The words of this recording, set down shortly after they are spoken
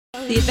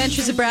The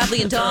Adventures of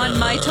Bradley and Dawn,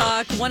 My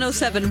Talk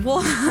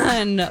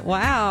 107.1.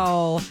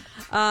 Wow.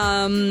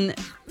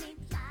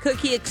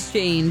 Cookie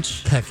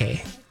exchange.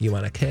 Cookie. You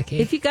want a cookie?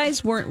 If you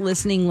guys weren't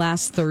listening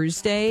last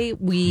Thursday,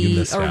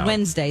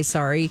 Wednesday,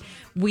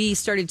 we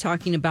started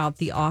talking about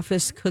the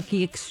Office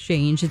Cookie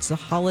Exchange. It's a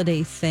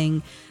holiday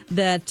thing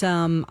that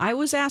I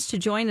was asked to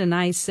join, and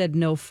I said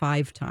no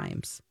 5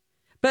 times.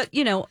 But,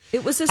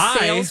 it was a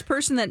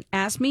salesperson that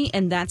asked me,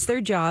 and that's their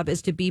job,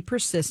 is to be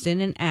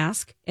persistent and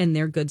ask, and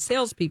they're good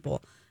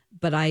salespeople.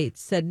 But I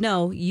said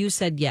no, you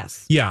said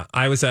yes. Yeah,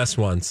 I was asked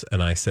once,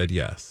 and I said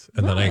yes.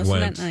 And then I went,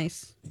 wasn't that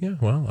nice? Yeah,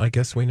 well, I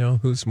guess we know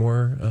who's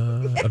more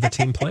of a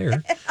team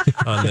player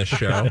on this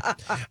show.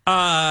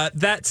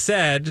 That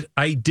said,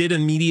 I did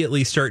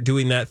immediately start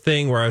doing that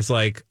thing where I was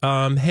like,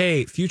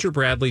 hey, future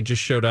Bradley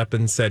just showed up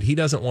and said he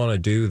doesn't want to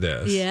do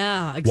this.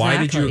 Yeah, exactly. Why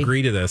did you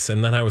agree to this?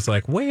 And then I was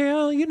like,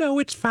 well,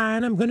 it's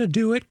fine. I'm going to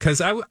do it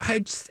because I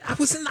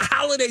was in the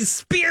holiday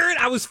spirit.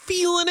 I was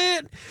feeling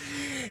it.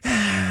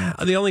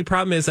 The only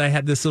problem is I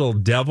had this little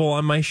devil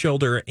on my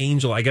shoulder,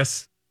 angel. I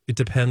guess it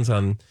depends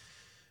on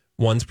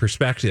one's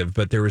perspective,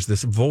 but there was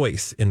this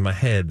voice in my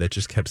head that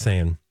just kept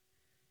saying,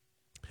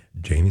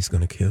 Jamie's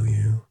going to kill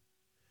you.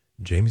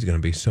 Jamie's going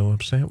to be so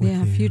upset with you.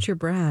 Yeah, future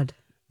Brad.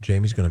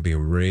 Jamie's going to be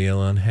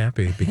real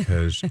unhappy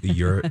because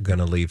you're going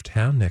to leave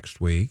town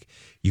next week.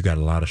 You got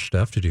a lot of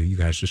stuff to do. You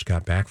guys just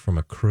got back from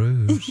a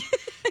cruise.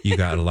 You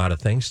got a lot of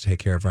things to take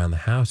care of around the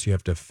house. You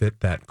have to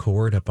fit that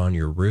cord up on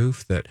your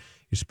roof that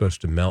you're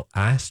supposed to melt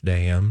ice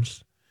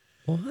dams.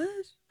 What?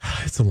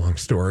 It's a long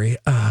story.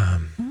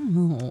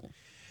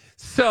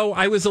 So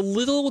I was a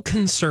little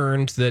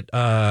concerned that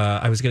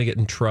I was going to get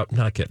in trouble.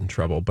 Not get in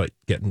trouble, but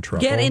get in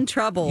trouble. Get in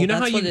trouble.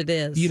 That's what it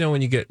is. You know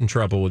when you get in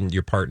trouble and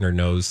your partner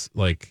knows,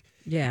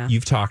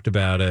 you've talked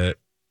about it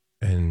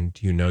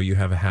and you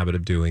have a habit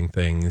of doing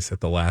things at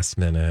the last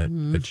minute,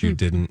 but you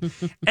didn't.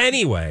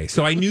 Anyway,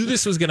 so I knew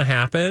this was going to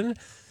happen.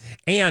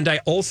 And I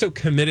also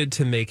committed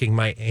to making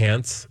my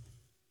aunt's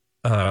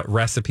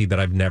recipe that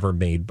I've never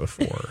made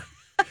before.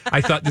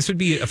 I thought this would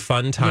be a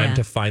fun time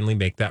to finally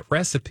make that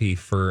recipe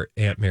for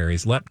Aunt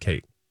Mary's lep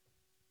cake,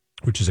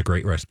 which is a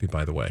great recipe,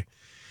 by the way.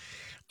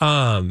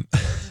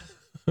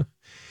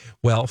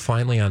 Well,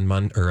 finally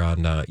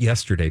on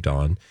yesterday,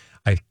 Dawn,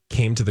 I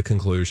came to the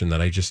conclusion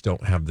that I just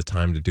don't have the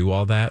time to do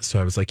all that.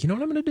 So I was like, you know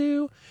what I'm going to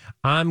do?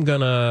 I'm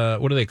going to,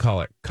 what do they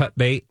call it? Cut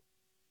bait.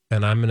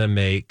 And I'm going to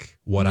make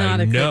what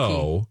I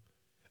know.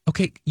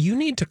 Okay, you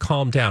need to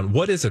calm down.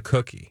 What is a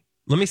cookie?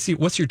 Let me see.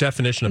 What's your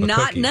definition of a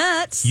cookie? Not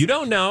nuts. You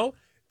don't know.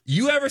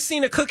 You ever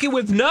seen a cookie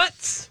with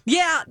nuts?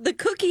 Yeah, the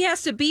cookie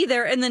has to be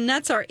there and the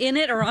nuts are in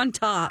it or on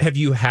top. Have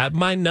you had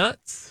my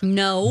nuts?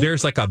 No.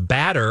 There's like a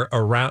batter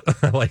around,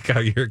 like how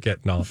you're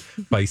getting all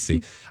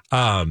spicy.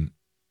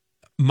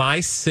 My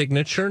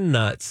signature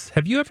nuts.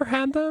 Have you ever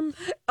had them?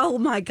 Oh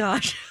my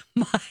gosh.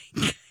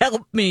 Mike,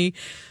 help me.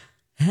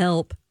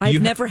 Help. I've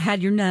never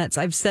had your nuts.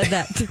 I've said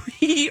that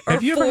 3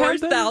 or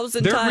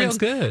 4,000 times.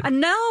 They're real good.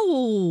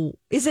 No.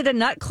 Is it a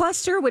nut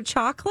cluster with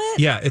chocolate?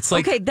 Yeah, it's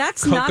like okay,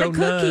 that's not a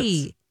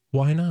cookie. Nuts.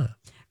 Why not?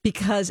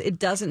 Because it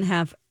doesn't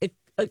have...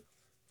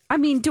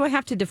 do I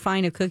have to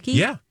define a cookie?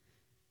 Yeah.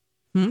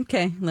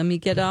 Okay, let me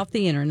get off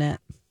the internet.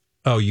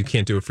 Oh, you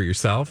can't do it for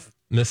yourself?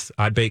 Miss,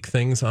 I bake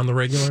things on the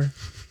regular.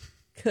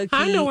 Cookie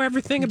I know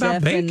everything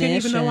about baking,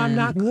 even though I'm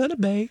not going to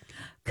bake.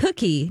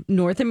 Cookie,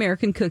 North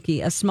American cookie,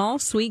 a small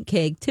sweet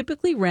cake,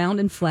 typically round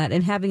and flat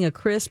and having a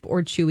crisp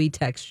or chewy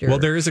texture. Well,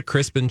 there is a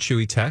crisp and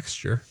chewy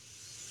texture,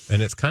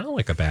 and it's kind of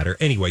like a batter.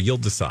 Anyway, you'll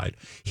decide.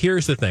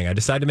 Here's the thing. I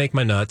decided to make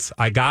my nuts.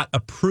 I got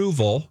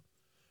approval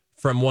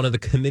from one of the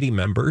committee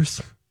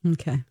members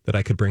that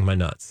I could bring my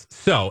nuts.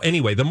 So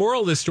anyway, the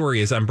moral of this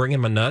story is I'm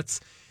bringing my nuts.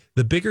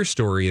 The bigger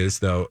story is,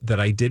 though, that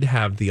I did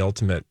have the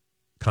ultimate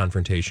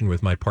confrontation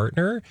with my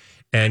partner,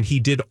 and he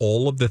did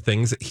all of the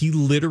things that he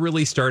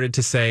literally started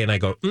to say, and I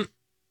go,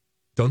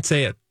 don't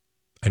say it.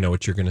 I know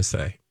what you're going to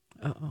say.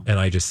 Uh-oh. And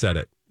I just said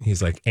it.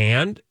 He's like,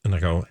 and I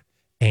go,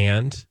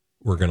 and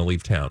we're going to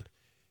leave town,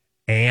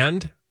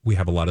 and we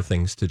have a lot of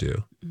things to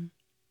do,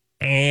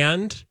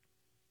 and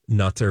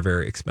nuts are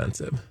very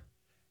expensive.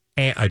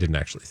 And I didn't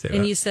actually say that.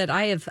 And you said,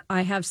 I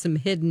have some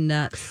hidden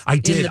nuts. I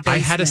did. I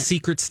had a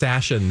secret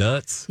stash of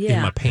nuts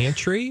in my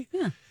pantry.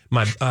 Yeah.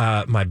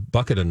 My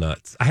bucket of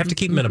nuts. I have to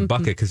keep them in a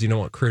bucket because you know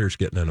what critters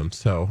getting in them.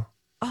 So.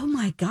 Oh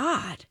my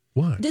God!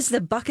 What? Is the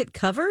bucket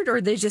covered or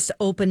are they just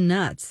open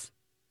nuts?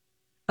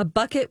 A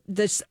bucket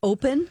that's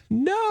open?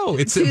 No,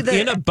 it's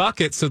in a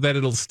bucket so that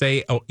it'll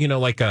stay.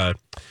 Like a.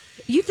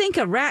 You think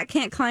a rat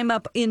can't climb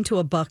up into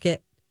a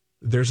bucket?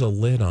 There's a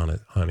lid on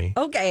it, honey.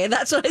 Okay,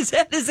 that's what I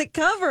said. Is it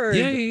covered?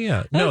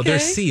 Yeah. No, they're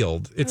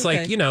sealed. It's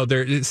like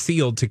it's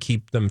sealed to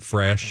keep them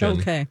fresh.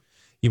 And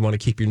you want to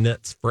keep your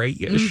nuts fresh.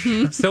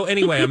 Mm-hmm. So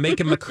anyway, I'm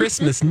making my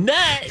Christmas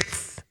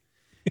nuts,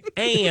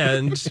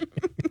 and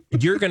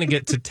you're going to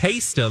get to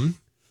taste them.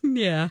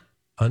 Yeah.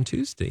 On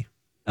Tuesday.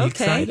 You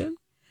excited?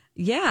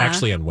 Yeah.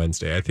 Actually, on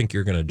Wednesday. I think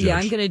you're going to judge. Yeah,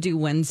 I'm going to do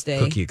Wednesday.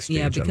 Cookie exchange.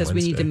 Yeah, because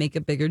we need to make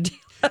a bigger deal.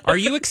 Are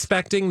you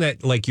expecting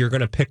that, like, you're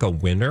going to pick a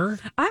winner?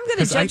 I'm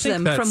going to judge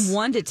them from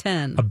 1 to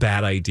 10. A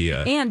bad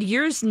idea. And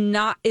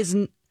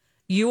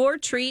your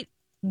treat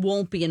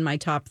won't be in my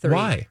top 3.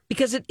 Why?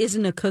 Because it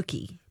isn't a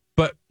cookie.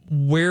 But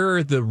where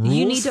are the rules for this?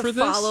 You need to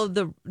follow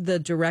the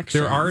directions.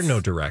 There are no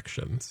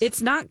directions.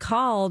 It's not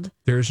called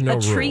There's no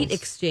a treat rules.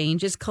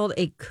 exchange. It's called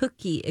a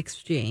cookie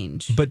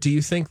exchange. But do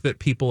you think that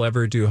people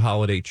ever do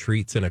holiday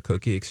treats in a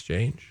cookie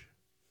exchange?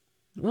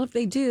 Well, if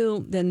they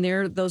do, then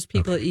they're those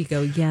people that you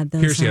go, yeah,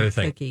 those Here's the other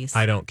cookies.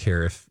 thing. I don't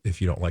care if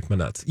you don't like my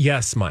nuts.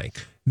 Yes,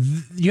 Mike.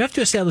 You have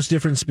to establish the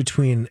difference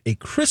between a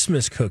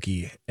Christmas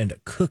cookie and a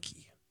cookie.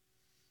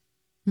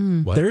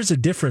 What? There is a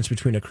difference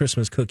between a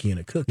Christmas cookie and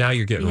a cookie. Now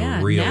you're getting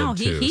real now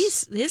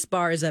obtuse. his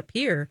bar is up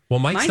here. Well,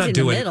 Mike's Mine's not in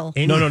doing the middle.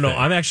 anything. No.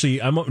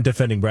 I'm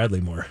defending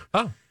Bradley more.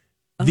 Oh.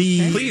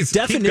 The Please,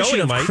 keep definition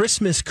going, of Mike.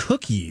 Christmas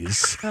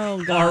cookies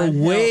Oh, God, are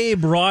way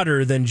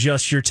broader than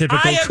just your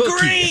typical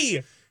cookie.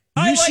 agree.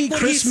 You see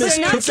Christmas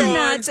Nuts are cookie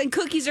nuts and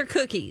cookies are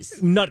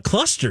cookies. nut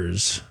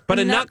clusters. But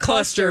a Nut nut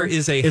cluster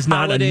cluster is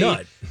not a holiday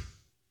nut.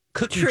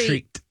 cookie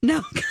treat.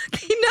 No,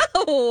 cookie,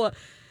 no.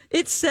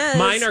 It says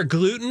Mine are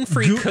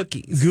gluten-free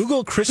cookies.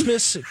 Google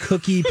Christmas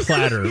cookie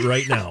platter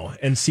right now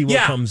and see what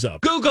comes up.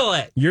 Google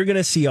it. You're going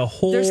to see a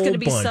whole there's going to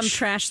be bunch. some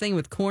trash thing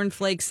with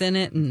cornflakes in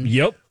it. And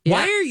Yep.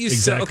 Why are you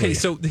Exactly.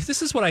 so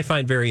this is what I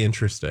find very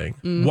interesting.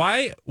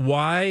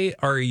 Why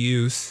are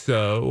you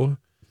so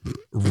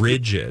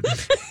rigid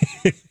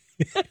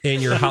in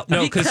your house?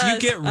 No, because you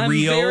get I'm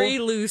real. very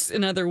loose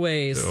in other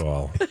ways.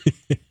 Well,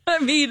 I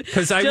mean,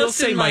 because I will just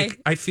say, in Mike,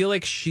 I feel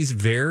like she's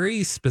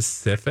very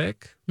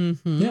specific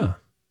Yeah.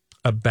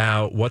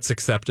 about what's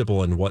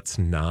acceptable and what's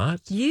not.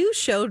 You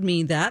showed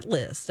me that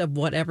list of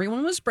what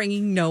everyone was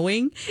bringing,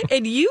 knowing,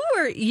 and you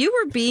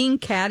were being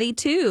catty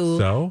too.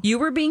 So? You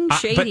were being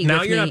shady. But now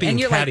with you're me, not being and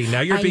you're catty. Like,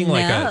 Now you're I being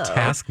like a know.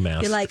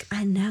 taskmaster. You're like,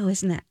 I know,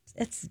 isn't that?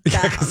 It's dumb.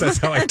 Yeah, 'cause that's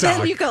how I and talk.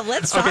 then you go,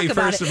 let's talk Okay, about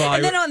first it. of all,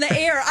 and then on the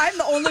air, I'm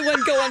the only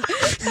one going,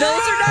 those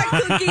are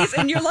not cookies.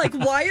 And you're like,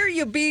 why are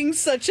you being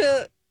such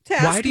a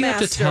taskmaster? Why do you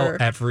have to tell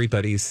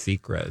everybody's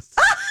secrets?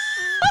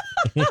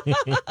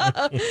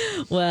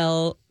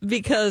 Well,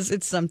 because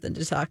it's something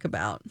to talk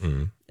about.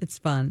 It's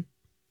fun.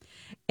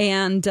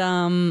 And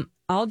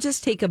I'll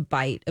just take a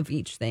bite of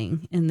each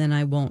thing, and then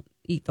I won't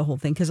eat the whole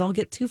thing because I'll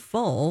get too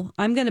full.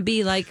 I'm going to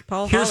be like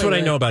Paul Here's Hollywood.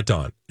 what I know about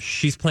Dawn.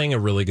 She's playing a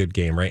really good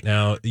game right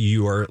now.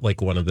 You are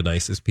like one of the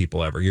nicest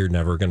people ever. You're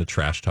never going to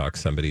trash talk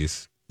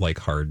somebody's like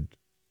hard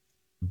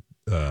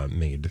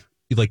made.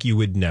 Like you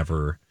would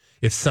never.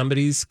 If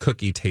somebody's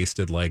cookie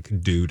tasted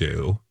like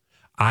doo-doo,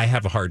 I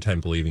have a hard time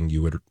believing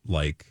you would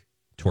like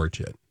torch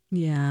it.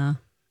 Yeah.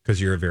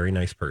 Because you're a very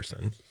nice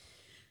person.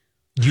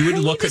 You would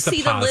look at the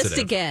see positive. the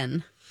list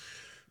again.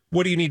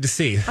 What do you need to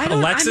see? I'm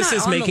Alexis not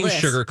is on the making list.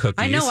 sugar cookies.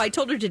 I know. I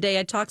told her today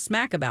I talked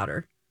smack about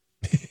her.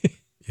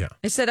 Yeah.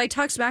 I said I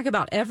talked smack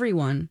about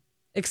everyone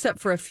except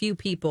for a few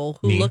people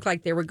who Me? looked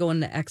like they were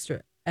going to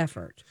extra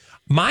effort.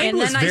 Mine And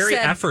was then I very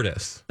said-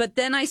 effortless. But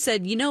then I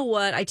said, you know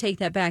what? I take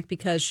that back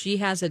because she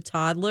has a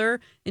toddler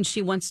and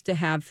she wants to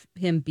have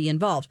him be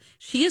involved.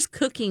 She is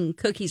cooking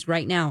cookies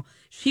right now.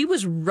 She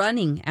was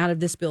running out of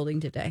this building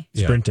today.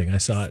 Yeah. Sprinting. I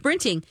saw it.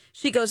 Sprinting.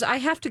 She goes, I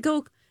have to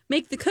go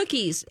make the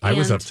cookies. I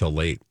was And up till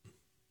late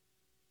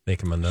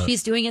making my nuts.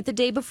 she's doing it the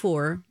day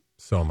before.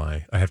 So am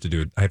I. I have to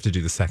do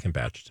the second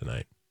batch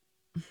tonight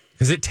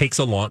because it takes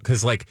a long.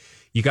 Because like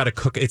you got to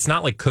cook. It's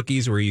not like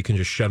cookies where you can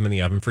just shove them in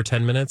the oven for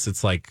 10 minutes.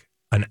 It's like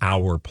an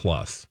hour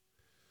plus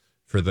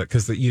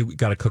because you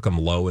got to cook them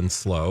low and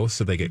slow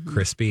so they get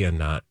crispy and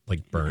not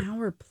like burnt. An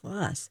hour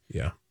plus.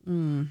 Yeah.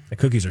 The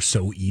cookies are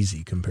so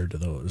easy compared to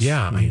those.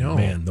 Yeah, I know.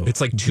 Man, it's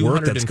like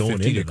work that's going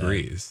 250 into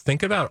degrees.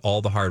 Think about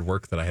all the hard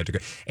work that I had to go.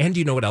 And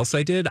you know what else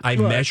I did? I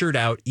measured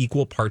out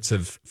equal parts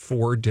of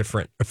 5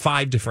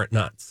 different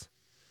nuts.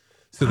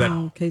 So that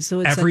okay, so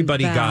it's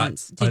everybody got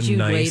unbalanced. Did you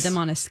weigh them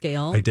on a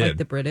scale? I did. Like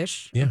the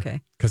British? Yeah.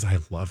 Okay. Because I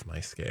love my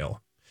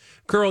scale.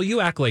 Girl, you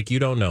act like you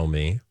don't know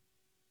me.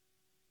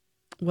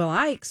 Well,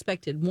 I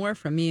expected more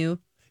from you.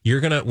 You're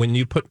going to, when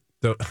you put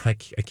I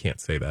can't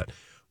say that.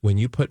 When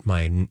you put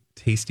my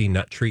tasty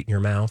nut treat in your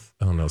mouth,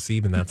 oh no, see,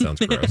 even that sounds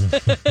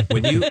gross.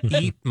 When you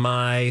eat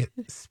my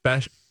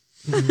special,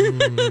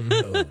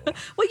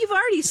 Well, you've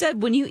already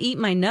said when you eat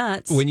my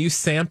nuts. when you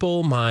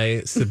sample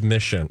my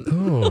submission,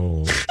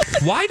 oh,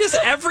 why does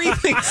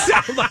everything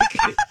sound like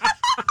it?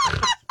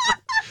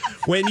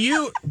 When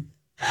you're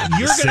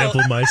going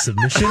sample to my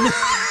submission.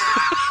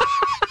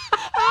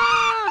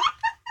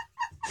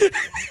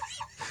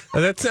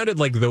 that sounded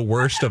like the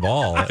worst of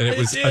all, and it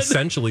was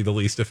essentially the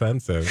least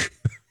offensive.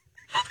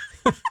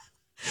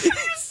 You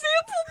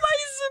sample my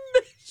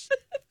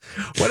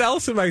submission. What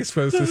else am I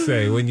supposed to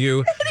say when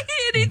you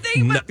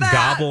Anything but that.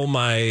 gobble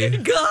my?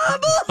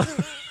 Gobble.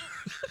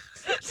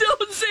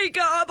 Don't say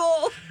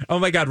gobble. Oh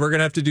my God, we're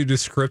gonna have to do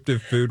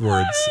descriptive food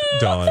words,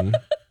 Dawn,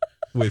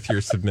 with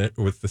your submit.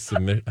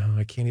 Oh,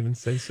 I can't even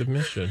say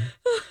submission,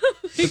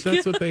 but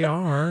that's what they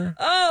are.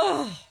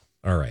 Oh,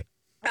 All right.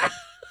 we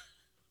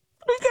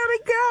gotta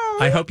go.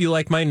 I hope you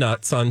like my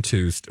nuts on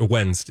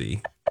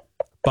Wednesday.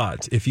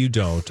 But if you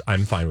don't,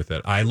 I'm fine with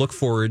it. I look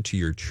forward to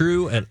your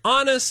true and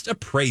honest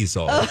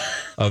appraisal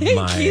of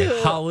my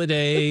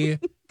holiday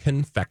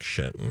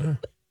confection.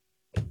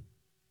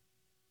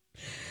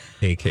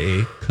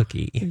 AKA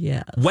cookie.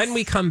 Yes. When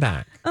we come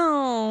back,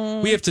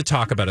 we have to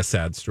talk about a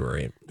sad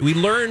story. We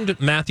learned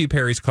Matthew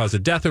Perry's cause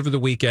of death over the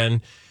weekend.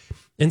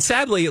 And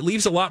sadly, it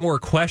leaves a lot more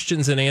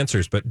questions than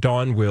answers. But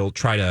Dawn will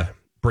try to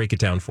break it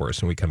down for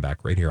us when we come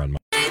back right here on The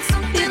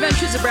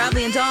Adventures of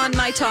Bradley and Dawn,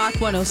 My Talk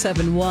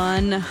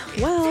 107.1.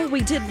 Well,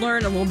 we did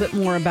learn a little bit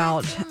more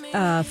about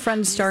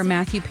Friends star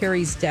Matthew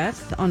Perry's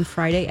death on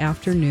Friday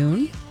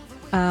afternoon.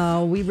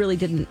 We really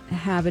didn't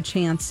have a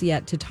chance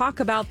yet to talk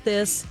about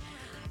this.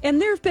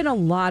 And there have been a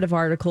lot of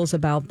articles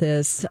about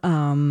this.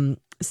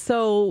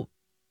 So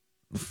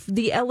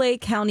the LA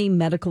County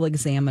Medical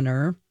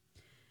Examiner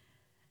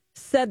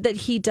said that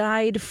he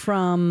died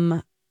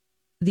from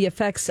the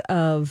effects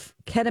of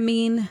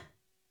ketamine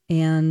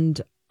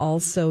and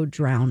also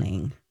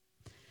drowning.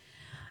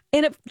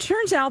 And it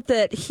turns out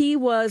that he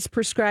was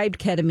prescribed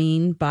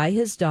ketamine by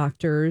his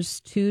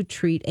doctors to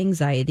treat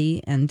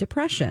anxiety and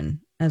depression.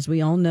 As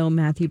we all know,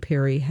 Matthew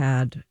Perry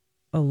had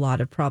a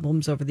lot of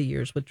problems over the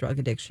years with drug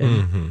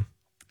addiction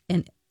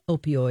and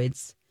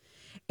opioids.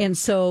 And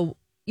so,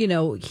 you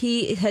know,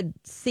 he had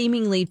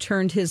seemingly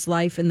turned his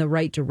life in the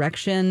right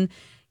direction.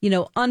 You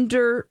know,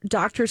 under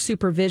doctor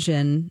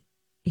supervision,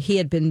 he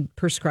had been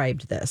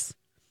prescribed this.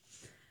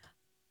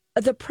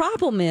 The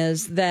problem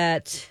is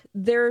that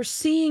they're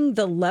seeing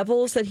the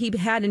levels that he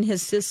had in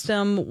his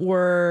system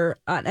were,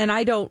 and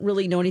I don't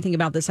really know anything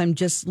about this. I'm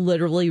just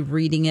literally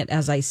reading it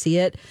as I see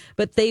it.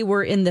 But they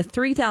were in the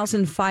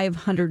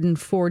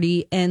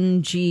 3,540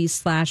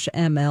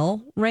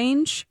 ng/ml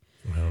range.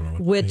 I don't know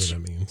what that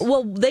means.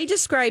 Well, they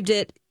described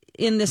it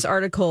in this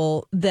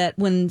article that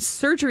when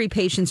surgery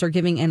patients are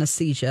giving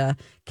anesthesia,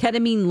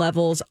 ketamine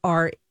levels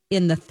are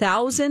in the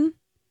 1,000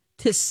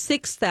 to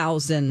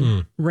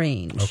 6,000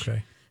 range.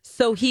 Okay.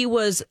 So he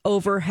was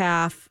over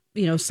half,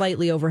 you know,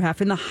 slightly over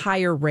half in the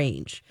higher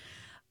range.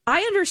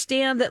 I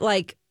understand that,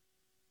 like,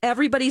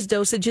 everybody's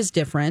dosage is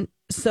different.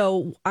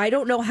 So I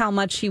don't know how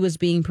much he was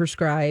being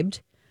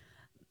prescribed.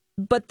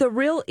 But the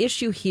real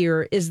issue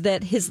here is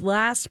that his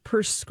last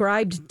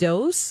prescribed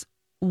dose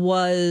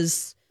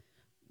was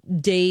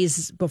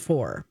days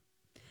before.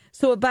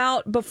 So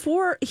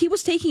before he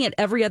was taking it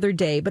every other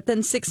day. But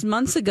then 6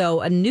 months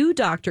ago, a new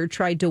doctor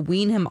tried to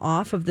wean him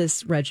off of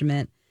this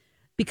regimen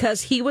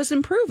because he was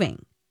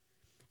improving.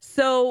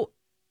 So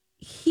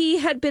he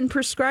had been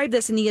prescribed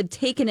this and he had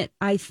taken it,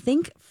 I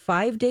think,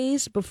 5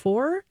 days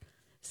before.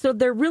 So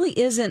there really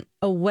isn't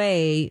a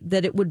way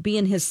that it would be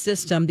in his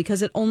system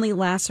because it only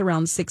lasts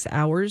around 6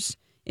 hours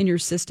in your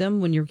system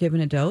when you're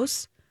given a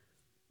dose,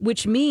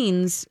 which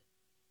means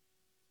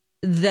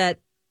that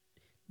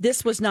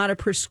this was not a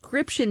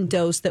prescription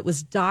dose that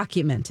was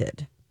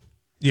documented.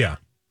 Yeah.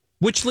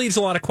 Which leaves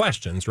a lot of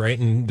questions, right?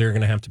 And they're going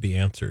to have to be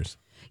answers.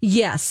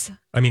 Yes.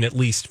 I mean, at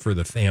least for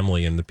the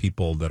family and the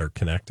people that are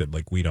connected,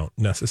 like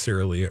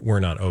we're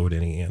not owed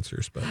any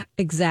answers. But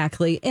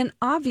exactly. And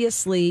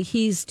obviously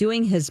he's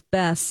doing his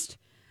best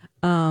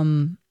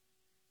to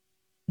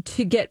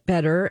get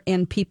better,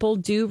 and people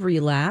do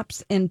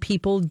relapse and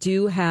people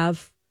do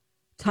have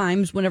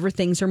times whenever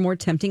things are more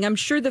tempting. I'm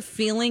sure the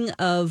feeling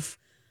of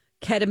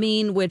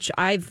ketamine, which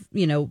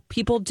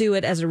people do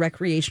it as a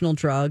recreational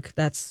drug.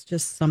 That's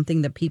just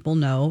something that people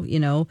know,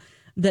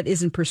 that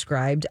isn't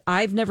prescribed.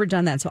 I've never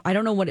done that, so I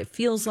don't know what it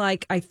feels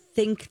like. I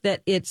think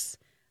that it's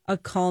a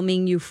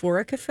calming,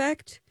 euphoric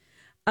effect.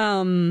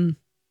 But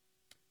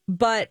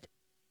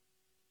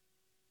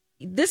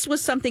this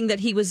was something that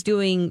he was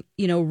doing,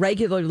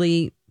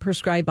 regularly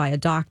prescribed by a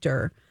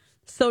doctor.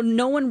 So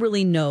no one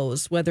really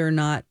knows whether or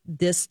not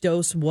this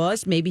dose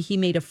was. Maybe he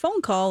made a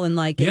phone call and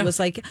it was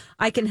like,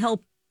 I can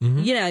help.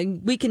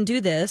 We can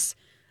do this.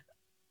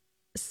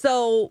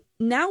 So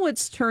now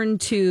it's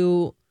turned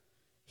to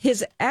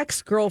his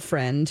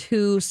ex-girlfriend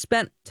who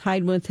spent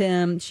time with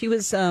him. She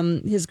was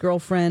his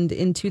girlfriend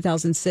in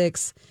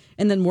 2006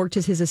 and then worked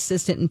as his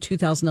assistant in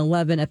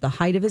 2011 at the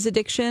height of his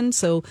addiction.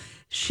 So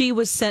she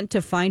was sent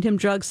to find him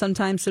drugs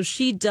sometimes. So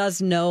she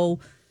does know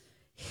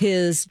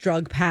his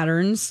drug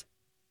patterns.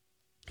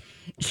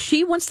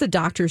 She wants the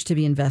doctors to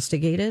be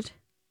investigated,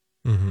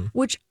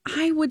 which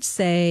I would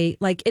say,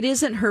 it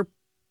isn't her.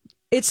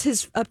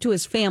 It's up to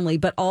his family,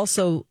 but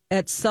also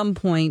at some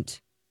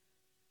point,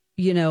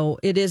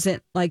 it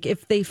isn't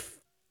if they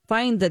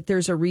find that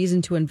there's a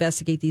reason to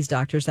investigate these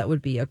doctors, that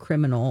would be a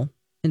criminal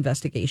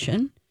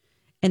investigation.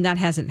 And that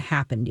hasn't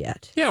happened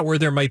yet. Yeah, where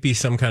there might be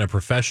some kind of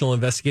professional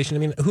investigation. I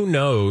mean, who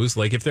knows?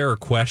 If there are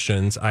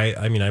questions,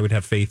 I would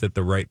have faith that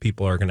the right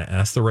people are going to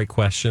ask the right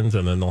questions,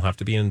 and then there'll have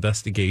to be an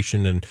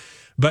investigation.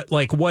 But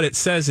what it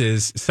says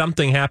is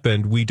something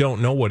happened. We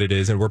don't know what it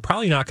is, and we're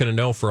probably not going to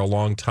know for a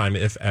long time,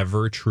 if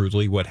ever,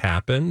 truly what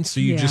happened. So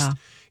you just,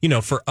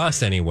 for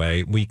us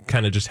anyway, we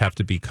kind of just have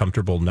to be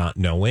comfortable not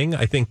knowing.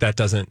 I think that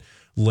doesn't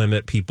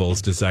limit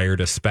people's desire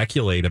to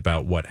speculate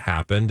about what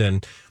happened.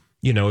 And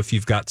if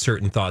you've got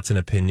certain thoughts and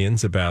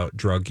opinions about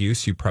drug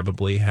use, you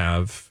probably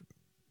have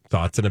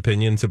thoughts and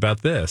opinions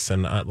about this.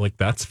 And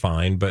that's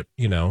fine. But,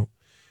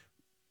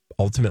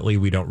 ultimately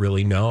we don't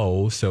really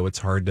know. So it's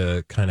hard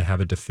to kind of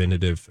have a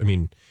definitive,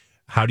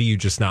 how do you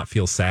just not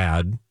feel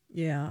sad?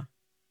 Yeah.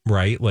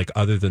 Right? Like,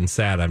 other than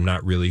sad, I'm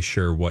not really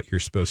sure what you're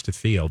supposed to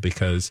feel,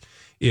 because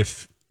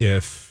if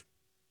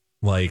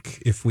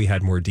we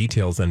had more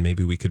details, then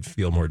maybe we could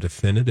feel more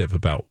definitive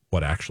about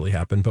what actually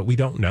happened, but we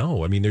don't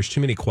know. There's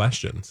too many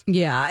questions.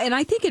 Yeah. And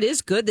I think it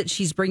is good that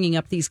she's bringing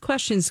up these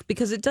questions,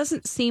 because it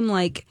doesn't seem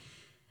like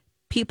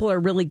people are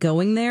really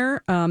going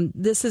there.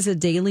 This is a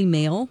Daily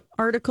Mail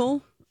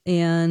article.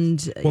 And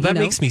that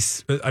makes me,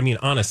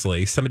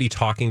 honestly, somebody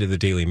talking to the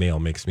Daily Mail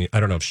makes me,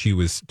 I don't know if she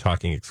was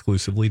talking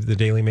exclusively to the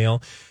Daily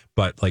Mail,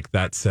 but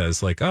that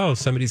says oh,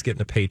 somebody's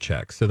getting a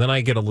paycheck. So then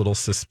I get a little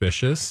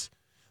suspicious.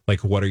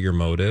 What are your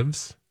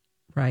motives?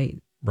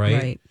 Right.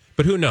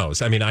 But who knows?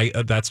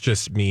 That's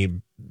just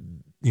me,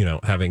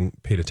 having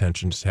paid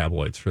attention to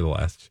tabloids for the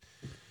last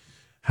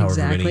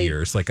however many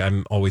years.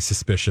 I'm always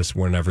suspicious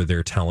whenever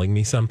they're telling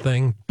me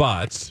something,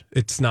 but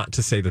it's not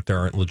to say that there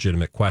aren't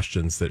legitimate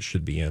questions that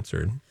should be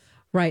answered.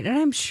 Right. And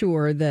I'm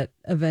sure that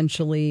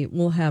eventually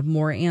we'll have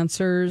more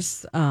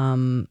answers,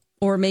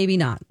 or maybe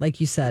not,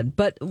 like you said.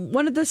 But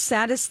one of the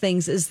saddest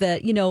things is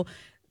that,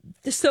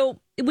 so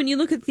when you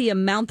look at the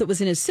amount that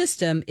was in his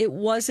system, it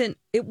was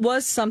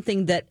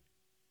something that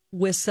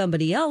with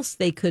somebody else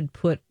they could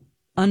put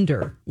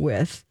under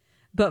with.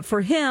 But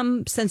for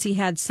him, since he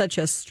had such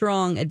a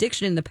strong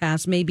addiction in the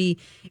past, maybe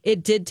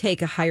it did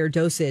take a higher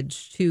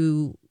dosage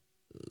to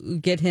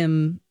get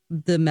him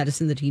the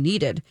medicine that he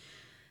needed.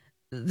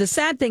 The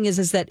sad thing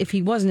is that if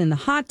he wasn't in the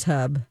hot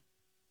tub,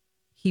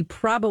 he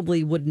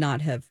probably would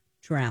not have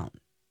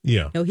drowned.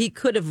 Yeah. He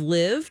could have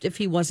lived if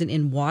he wasn't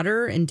in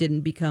water and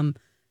didn't become,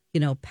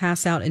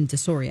 pass out and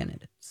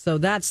disoriented. So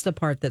that's the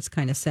part that's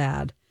kind of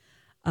sad.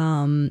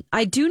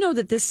 I do know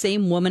that this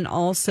same woman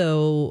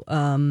also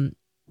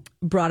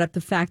brought up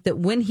the fact that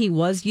when he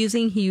was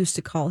using, he used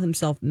to call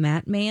himself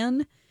Matt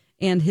Man,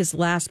 and his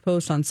last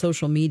post on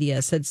social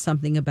media said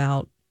something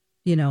about,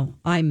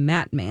 I'm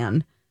Matt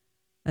Man.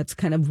 That's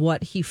kind of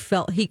what he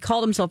felt. He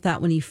called himself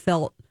that when he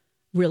felt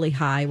really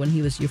high, when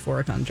he was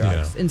euphoric on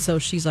drugs. Yeah. And so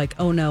she's like,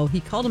 oh no, he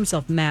called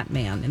himself Matt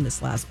Man in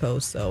this last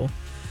post. So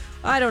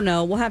I don't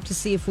know. We'll have to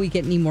see if we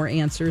get any more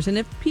answers. And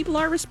if people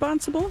are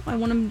responsible, I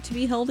want them to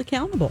be held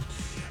accountable.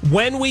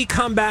 When we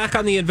come back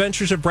on the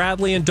Adventures of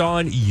Bradley and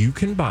Dawn, you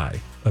can buy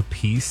a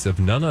piece of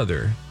none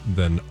other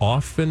than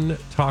often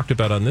talked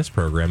about on this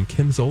program,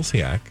 Kim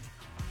Zolciak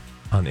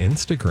on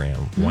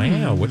Instagram.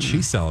 Wow, what's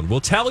she selling?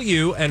 We'll tell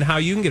you, and how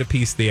you can get a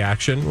piece of the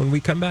action when we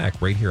come back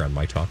right here on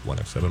My Talk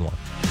 107.1.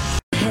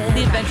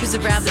 The Adventures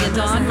of Bradley and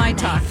Dawn, My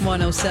Talk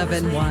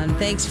 107.1.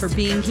 Thanks for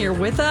being here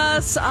with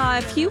us.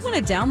 If you want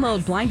to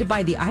download Blinded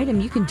by the Item,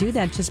 you can do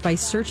that just by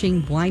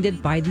searching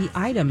Blinded by the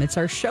Item. It's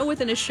our show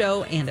within a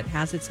show, and it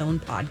has its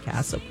own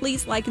podcast. So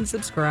please like and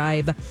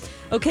subscribe.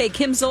 Okay,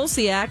 Kim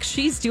Zolciak,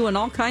 she's doing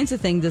all kinds of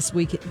things this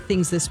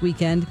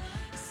weekend.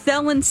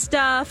 Selling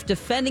stuff,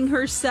 defending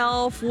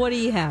herself. What do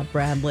you have,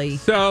 Bradley?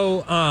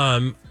 So,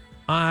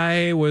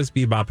 I was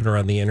bebopping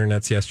around the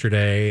internets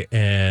yesterday,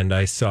 and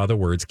I saw the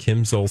words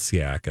Kim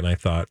Zolciak, and I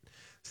thought,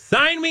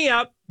 sign me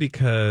up,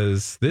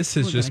 because this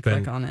has just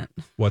been... Click on it.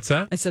 What's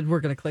that? I said we're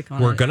going to click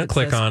on it. We're going to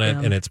click on it,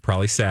 and it's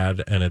probably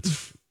sad, and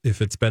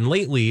if it's been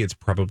lately, it's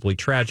probably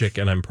tragic,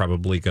 and I'm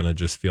probably going to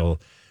just feel,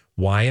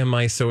 why am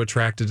I so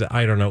attracted to...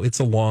 I don't know. It's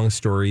a long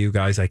story, you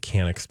guys. I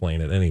can't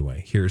explain it.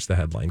 Anyway, here's the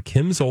headline.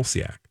 Kim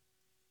Zolciak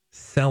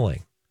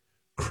selling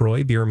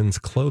Croy Biermann's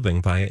clothing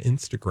via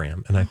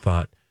Instagram. And I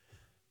thought,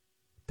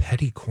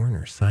 Petty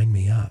Corner, sign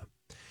me up.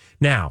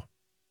 Now,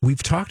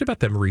 we've talked about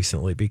them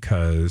recently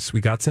because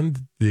we got some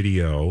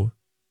video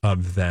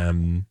of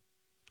them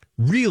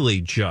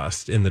really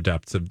just in the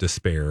depths of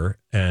despair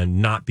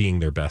and not being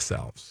their best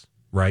selves,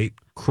 right?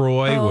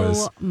 Croy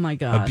was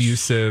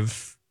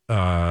abusive,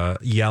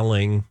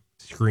 yelling,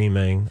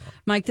 screaming.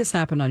 Mike, this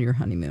happened on your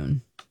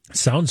honeymoon.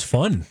 Sounds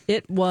fun.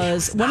 It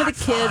was one of the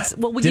kids.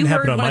 Well, when Didn't you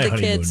happen heard on one my of the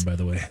honeymoon, kids, by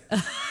the way.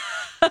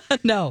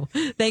 No,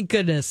 thank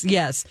goodness.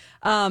 Yes.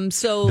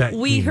 So that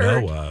we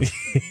heard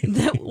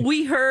that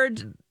we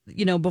heard,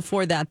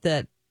 before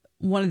that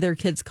one of their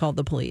kids called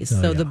the police.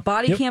 The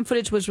body cam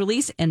footage was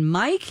released, and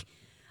Mike,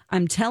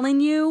 I'm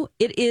telling you,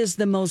 it is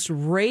the most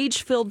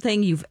rage-filled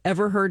thing you've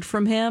ever heard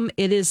from him.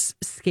 It is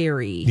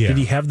scary. Yeah. Did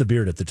he have the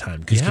beard at the time?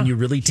 Because can you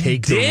really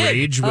take the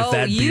rage with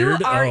that beard?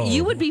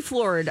 You would be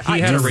floored. He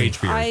had a rage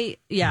beard.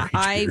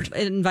 I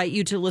invite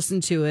you to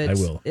listen to it. I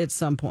will. At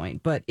some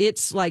point. But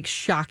it's like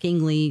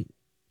shockingly...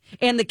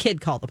 And the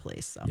kid called the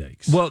police. So.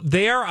 Yikes. Well,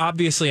 they are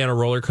obviously on a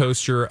roller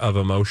coaster of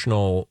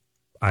emotional...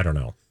 I don't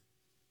know.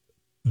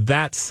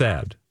 That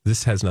said,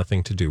 this has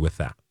nothing to do with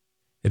that.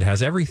 It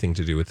has everything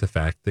to do with the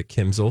fact that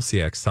Kim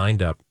Zolciak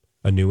signed up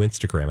a new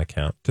Instagram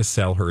account to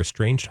sell her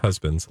estranged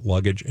husband's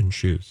luggage and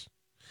shoes.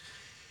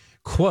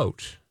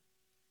 Quote,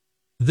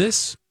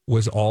 this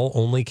was all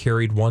only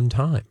carried one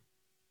time.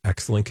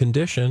 Excellent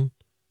condition.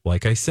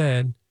 Like I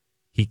said,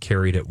 He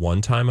carried it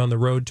one time on the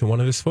road to one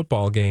of his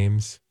football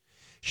games.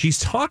 She's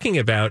talking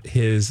about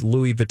his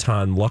Louis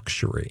Vuitton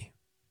luxury.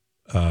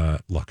 I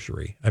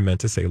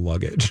meant to say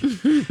luggage.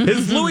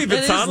 His Louis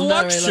Vuitton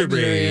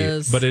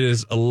luxury, but it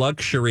is a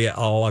luxury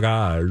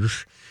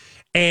luggage.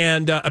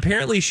 And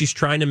apparently she's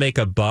trying to make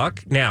a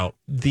buck. Now,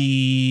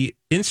 the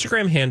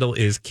Instagram handle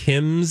is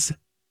Kim's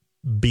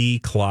B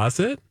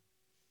Closet.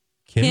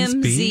 Kim's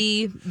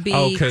B?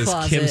 Oh, because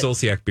Kim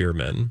Zolciak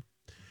Bierman.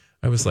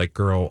 I was like,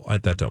 girl,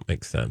 that don't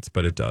make sense,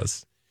 but it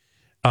does.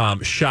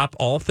 Shop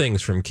all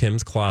things from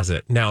Kim's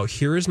Closet. Now,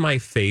 here's my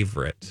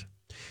favorite.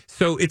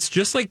 So it's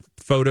just like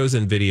photos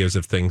and videos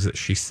of things that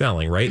she's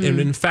selling, right?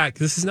 And in fact,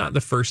 this is not the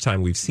first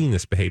time we've seen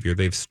this behavior.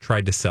 They've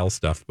tried to sell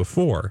stuff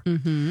before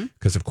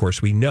because, of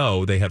course, we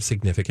know they have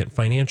significant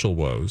financial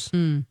woes.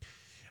 Send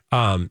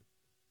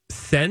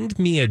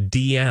me a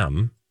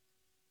DM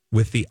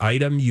with the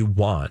item you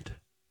want,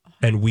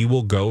 and we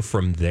will go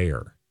from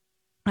there.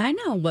 I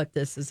know what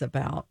this is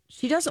about.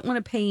 She doesn't want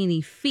to pay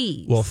any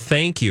fees. Well,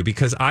 thank you,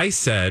 because I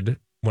said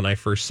when I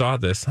first saw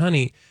this,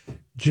 honey,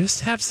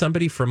 just have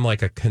somebody from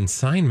like a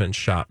consignment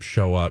shop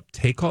show up,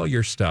 take all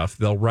your stuff.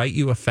 They'll write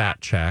you a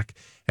fat check,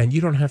 and you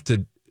don't have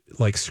to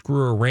like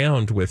screw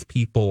around with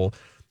people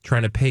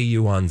trying to pay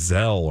you on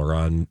Zelle or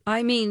on.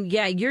 I mean,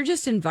 yeah, you're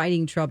just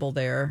inviting trouble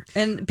there,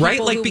 and people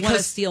right? Like, who want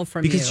to steal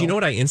from you. Because you know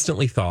what I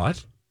instantly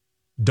thought?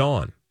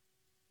 Dawn,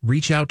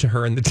 reach out to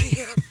her in the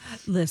DM.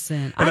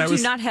 Listen, I do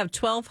not have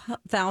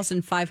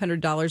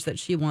 $12,500 that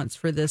she wants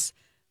for this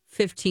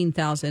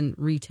 $15,000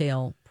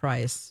 retail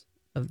price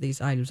of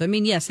these items. I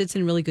mean, yes, it's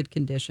in really good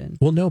condition.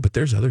 Well, no, but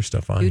there's other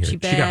stuff on Gucci here.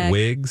 Bag. She got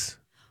wigs.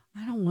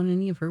 I don't want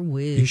any of her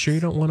wigs. You sure you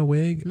don't want a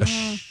wig? No.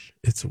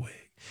 It's a wig.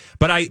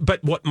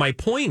 But what my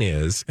point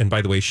is, and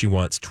by the way, she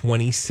wants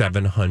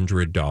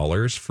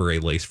 $2,700 for a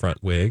lace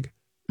front wig.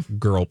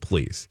 Girl,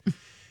 please.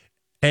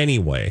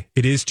 Anyway,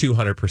 it is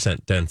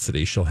 200%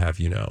 density. She'll have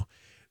you know.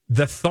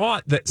 The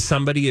thought that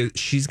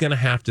she's going to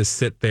have to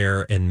sit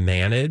there and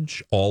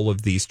manage all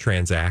of these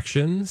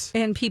transactions.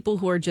 And people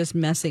who are just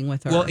messing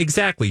with her. Well,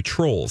 exactly.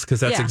 Trolls,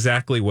 because that's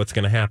exactly what's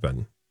going to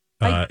happen.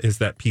 Is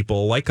that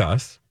people like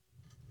us.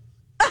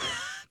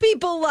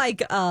 People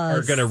like us.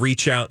 Are going to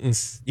reach out and,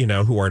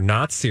 who are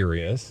not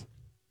serious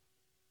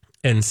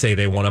and say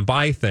they want to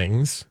buy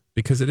things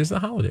because it is the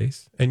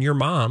holidays. And your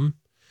mom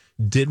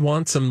did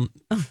want some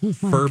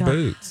fur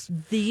boots.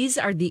 These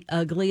are the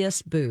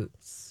ugliest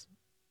boots.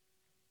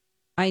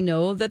 I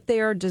know that they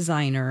are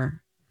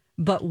designer,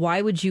 but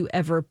why would you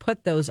ever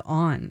put those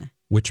on?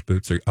 Which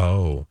boots are?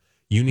 Oh,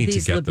 you need to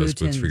get those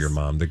boots for your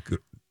mom. The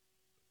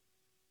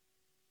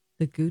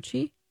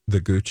Gucci? The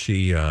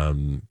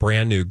Gucci,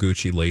 brand new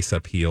Gucci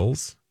lace-up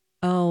heels.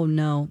 Oh,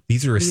 no.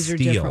 These are steal.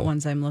 These are different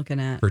ones I'm looking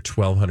at. For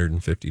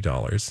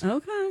 $1,250.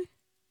 Okay.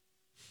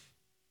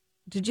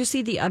 Did you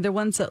see the other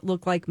ones that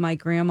look like my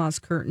grandma's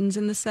curtains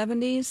in the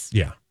 70s?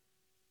 Yeah.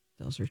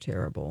 Those are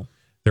terrible.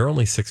 They're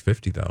only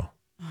 $650 though.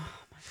 Oh,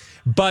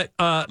 but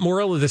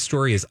moral of the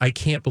story is I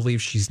can't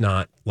believe she's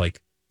not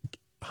like,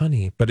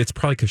 honey, but it's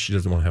probably because she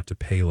doesn't want to have to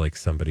pay like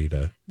somebody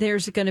to.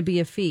 There's going to be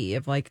a fee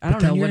of like, I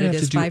don't know what it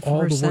is, 5%. You're going to have to do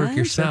all the work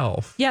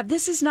yourself. Yeah,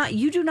 this is not,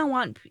 you do not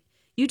want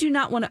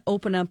to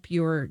open up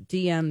your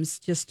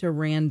DMs just to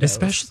randos.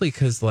 Especially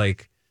because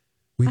like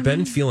we've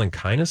been feeling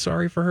kind of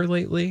sorry for her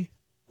lately.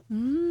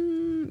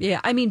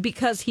 Yeah, I mean,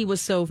 because he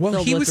was so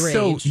filled with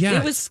rage.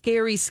 It was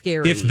scary.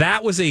 If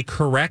that was a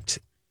correct,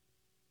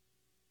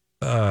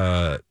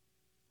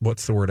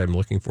 what's the word I'm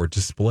looking for?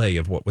 Display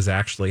of what was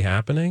actually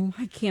happening.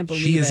 I can't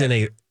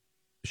believe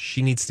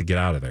she needs to get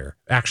out of there.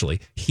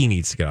 Actually, he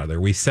needs to get out of there.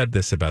 We said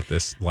this about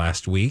this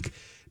last week.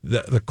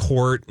 The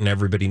court and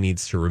everybody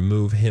needs to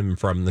remove him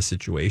from the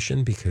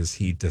situation because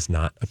he does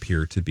not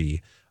appear to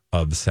be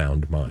of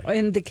sound mind.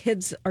 And the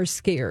kids are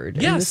scared.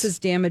 Yes. And this is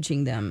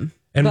damaging them.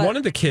 And one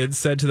of the kids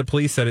said to the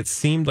police that it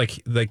seemed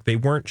like they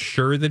weren't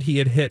sure that he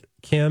had hit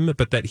Kim,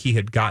 but that he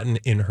had gotten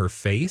in her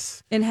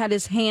face. And had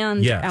his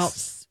hand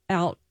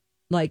out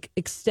like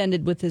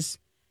extended with his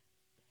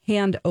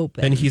hand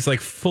open. And he's like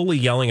fully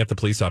yelling at the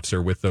police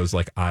officer with those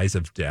like eyes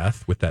of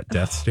death, with that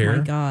death stare. Oh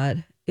my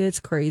God.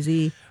 It's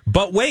crazy.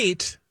 But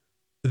wait,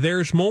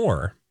 there's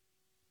more.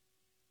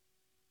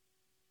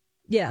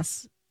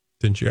 Yes.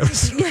 Didn't you have a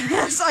story?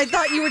 Yes, I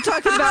thought you were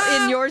talking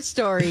about in your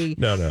story.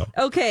 No.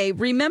 Okay,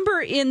 remember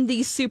in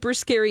the super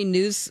scary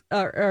news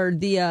or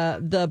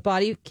the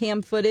body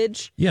cam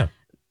footage? Yeah.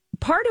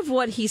 Part of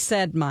what he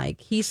said,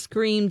 Mike, he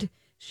screamed,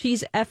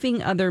 "She's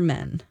effing other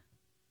men."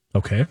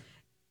 Okay.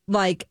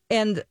 Like,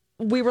 and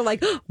we were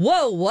like,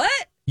 "Whoa, what?"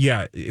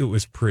 Yeah, it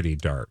was pretty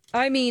dark.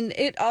 I mean,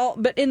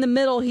 but in the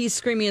middle, he's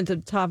screaming at the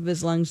top of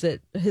his lungs that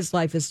his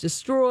life is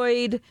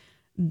destroyed.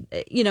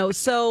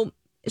 So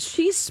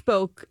she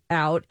spoke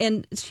out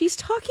and she's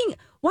talking.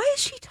 Why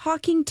is she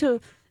talking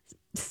to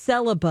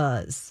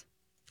Celebuzz?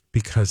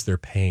 Because they're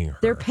paying her.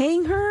 They're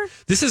paying her?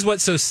 This is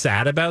what's so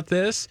sad about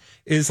this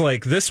is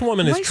like this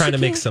woman is trying to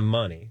make some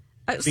money.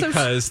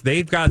 Because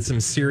they've got some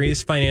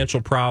serious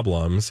financial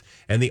problems,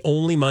 and the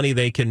only money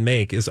they can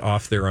make is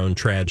off their own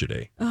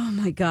tragedy. Oh,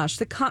 my gosh.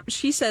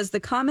 She says the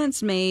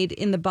comments made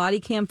in the body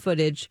cam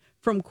footage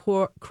from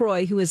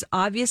Croy, who is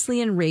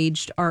obviously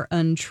enraged, are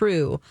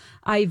untrue.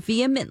 I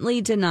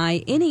vehemently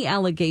deny any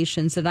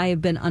allegations that I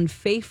have been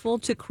unfaithful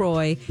to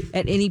Croy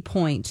at any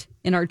point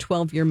in our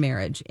 12-year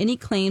marriage. Any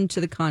claim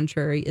to the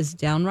contrary is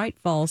downright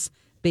false,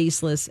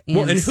 baseless,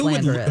 and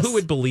slanderous. Who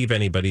would believe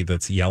anybody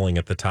that's yelling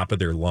at the top of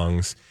their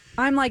lungs?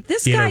 I'm like,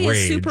 this guy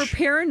is super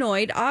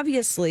paranoid,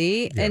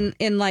 obviously,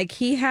 and like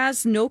he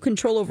has no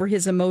control over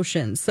his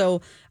emotions.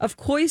 So of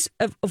course,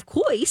 he's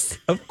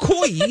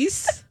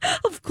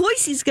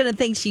going to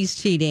think she's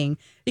cheating,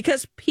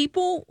 because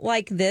people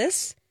like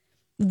this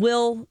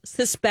will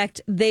suspect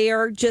they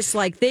are just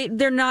like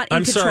they're not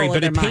in control of their minds. I'm sorry,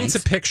 but it paints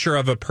a picture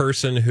of a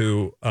person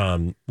who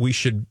we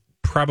should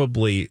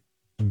probably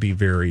be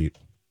very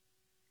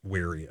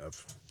wary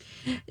of.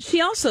 She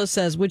also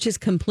says, which is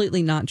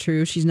completely not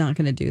true, she's not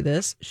going to do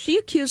this. She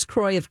accused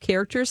Croy of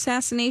character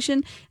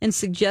assassination and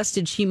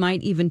suggested she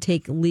might even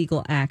take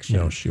legal action.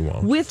 No, she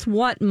won't. With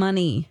what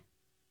money?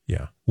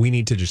 Yeah, we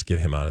need to just get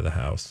him out of the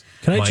house.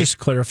 Can I just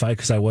clarify,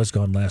 because I was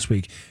gone last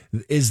week,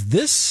 is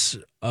this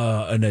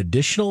an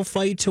additional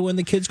fight to when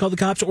the kids called the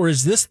cops, or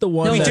is this the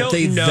one that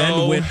they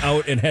then went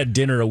out and had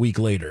dinner a week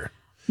later?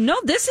 No,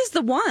 this is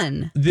the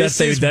one. This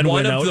is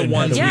one of the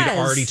ones we'd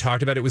already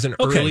talked about. It was an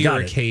earlier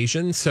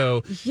occasion.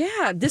 So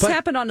yeah, this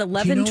happened on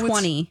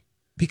 11/20.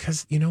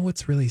 Because you know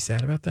what's really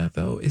sad about that,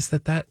 though, is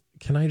that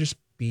can I just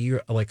be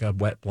like a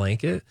wet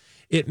blanket?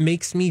 It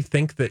makes me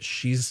think that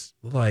she's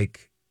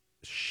like,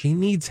 she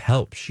needs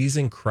help. She's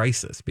in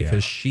crisis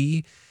because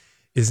she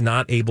is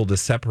not able to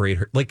separate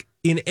her. Like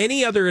in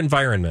any other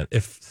environment,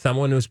 if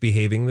someone was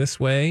behaving this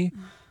way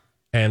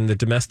and the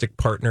domestic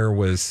partner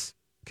was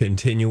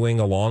continuing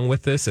along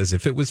with this as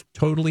if it was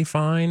totally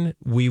fine,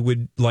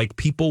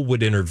 people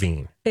would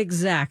intervene.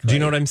 Exactly. Do you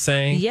know what I'm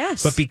saying?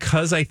 Yes. But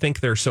because I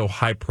think they're so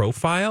high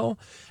profile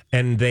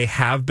and they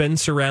have been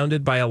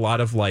surrounded by a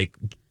lot of like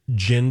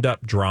ginned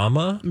up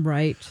drama,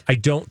 right? I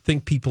don't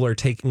think people are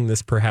taking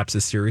this perhaps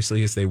as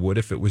seriously as they would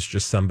if it was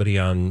just somebody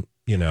on,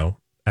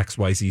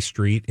 XYZ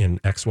street in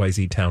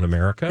XYZ town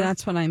America.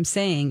 That's what I'm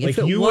saying. If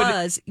you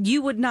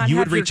would not. You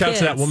would reach out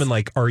to that woman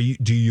like,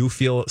 do you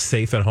feel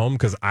safe at home?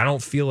 Because I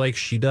don't feel like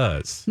she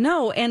does.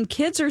 No, and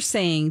kids are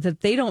saying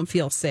that they don't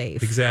feel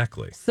safe.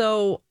 Exactly.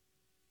 So,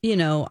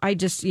 I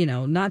just,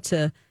 not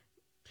to.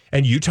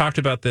 And you talked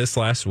about this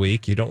last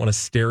week. You don't want to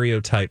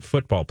stereotype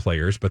football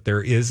players, but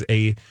there is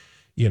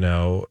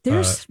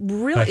there's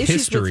real issues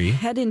history with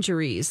head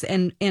injuries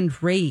and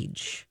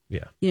rage.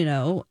 Yeah.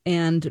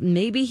 And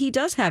maybe he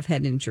does have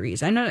head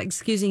injuries. I'm not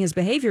excusing his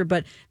behavior,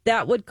 but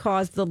that would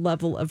cause the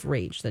level of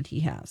rage that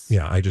he has.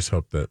 Yeah, I just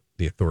hope that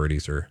the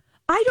authorities are.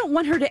 I don't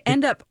want her to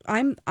end up.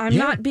 I'm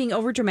not being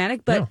over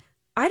dramatic, but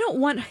I don't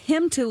want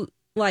him to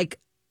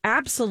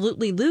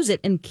absolutely lose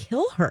it and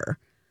kill her.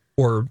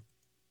 Or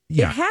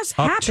it has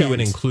up happened. to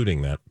and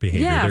incling that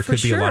behavior. Yeah, there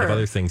could be a lot of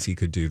other things he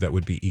could do that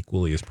would be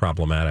equally as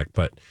problematic,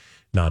 but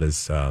not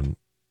as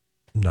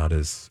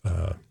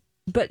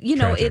But,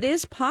 tragic. It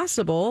is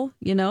possible,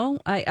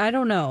 I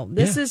don't know.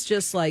 This is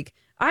just like,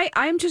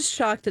 I'm just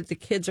shocked that the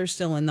kids are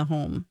still in the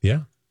home.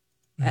 Yeah.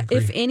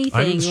 If anything.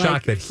 I'm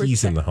shocked that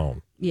he's in the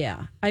home.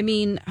 Yeah. I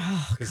mean,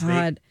 oh,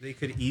 God. They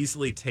could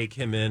easily take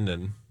him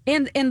in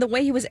And the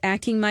way he was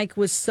acting, Mike,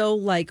 was so,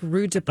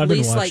 rude to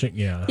police. I've been watching,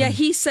 Yeah,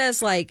 he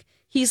says,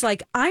 he's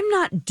like, I'm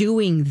not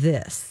doing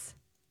this.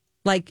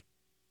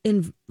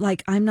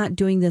 I'm not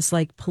doing this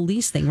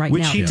police thing right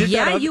Which now. he did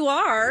you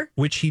are.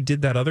 Which he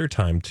did that other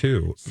time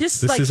too.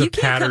 Just this is you a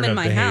can't come in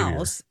my behavior.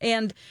 house.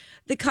 And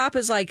the cop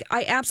is like,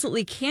 I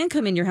absolutely can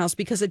come in your house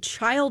because a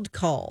child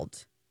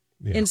called.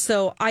 Yeah. And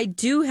so I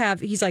do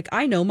have, he's like,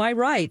 I know my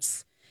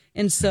rights.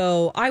 And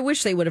so I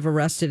wish they would have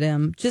arrested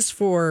him just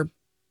for,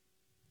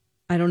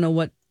 I don't know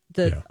what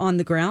the on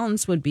the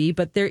grounds would be,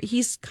 but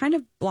he's kind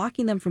of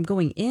blocking them from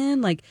going in.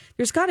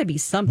 There's got to be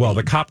something. Well,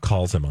 the cop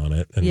calls him on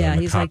it, and then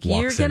the he's cop like,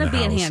 "You're going to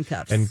be in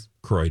handcuffs," and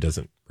Croy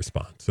doesn't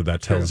respond. So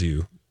that tells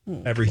you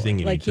everything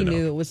you need to know. Like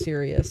he knew it was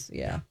serious.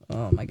 Yeah.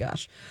 Oh my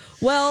gosh.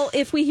 Well,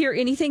 if we hear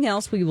anything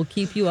else, we will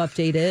keep you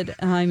updated.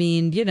 I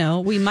mean,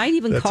 we might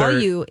even call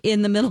you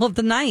in the middle of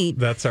the night.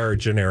 That's our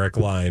generic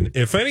line.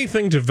 If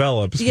anything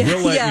develops,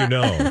 we'll let you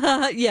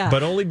know. Yeah.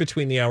 But only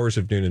between the hours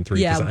of noon and 3,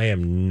 because I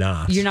am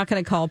not. You're not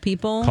going to call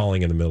people?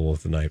 Calling in the middle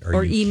of the night.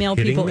 Or email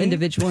people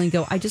individually and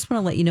go, I just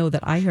want to let you know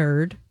that I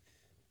heard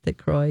that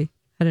Croy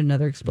had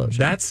another explosion.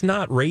 That's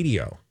not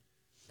radio.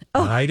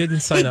 Oh, I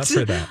didn't sign up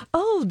for that.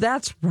 Oh,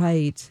 that's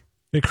right.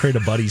 They create a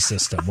buddy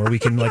system where we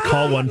can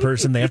call one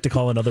person, they have to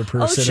call another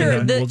person, sure.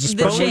 and then we'll just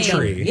phone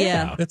tree.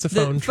 Yeah, it's a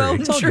phone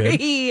tree. Phone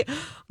tree.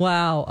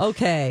 Wow.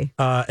 Okay.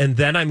 And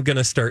then I'm going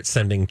to start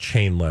sending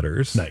chain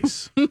letters.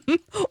 Nice.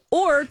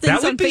 Or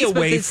things on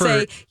Facebook that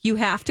say you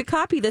have to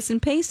copy this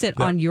and paste it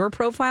on your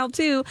profile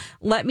too.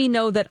 Let me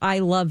know that I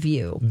love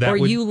you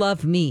you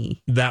love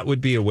me. That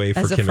would be a way for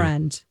as a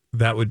friend.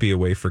 That would be a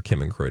way for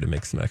Kim and Croy to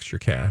make some extra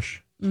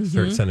cash.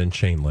 Start sending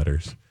chain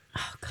letters.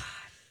 Oh God.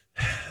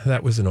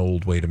 That was an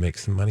old way to make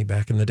some money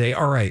back in the day.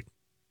 All right,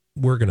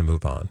 we're going to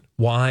move on.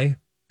 Why?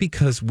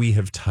 Because we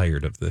have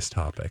tired of this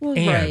topic. Well,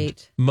 and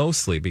right.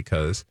 Mostly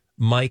because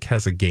Mike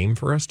has a game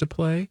for us to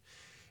play.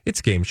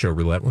 It's Game Show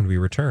Roulette when we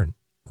return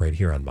right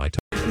here on My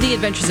Talk. The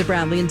Adventures of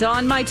Bradley and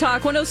Dawn, My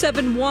Talk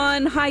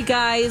 107.1. Hi,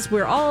 guys.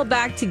 We're all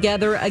back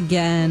together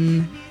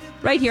again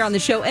right here on the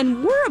show,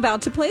 and we're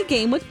about to play a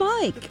game with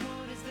Mike.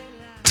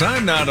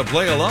 Time now to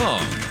play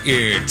along.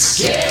 It's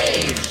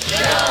Game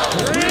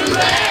Show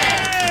Roulette.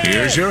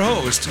 Here's your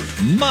host,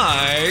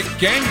 Mike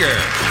Ganger.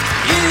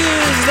 It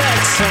is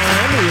that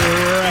time.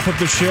 We wrap up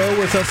the show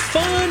with a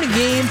fun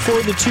game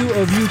for the two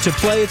of you to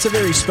play. It's a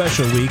very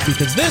special week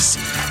because this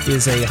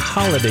is a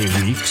holiday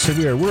week, so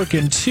we are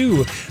working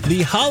to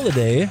the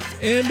holiday,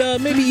 and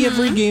maybe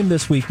every game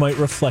this week might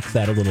reflect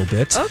that a little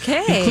bit.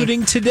 Okay.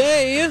 Including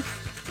today,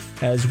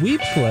 as we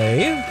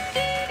play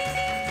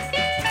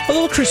a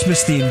little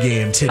Christmas themed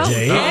game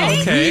today.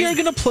 Okay. We are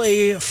going to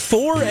play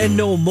Four and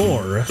No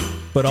More,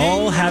 but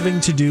all having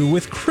to do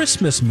with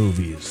Christmas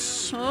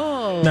movies.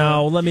 Oh.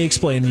 Now, let me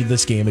explain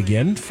this game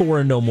again. Four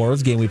and No More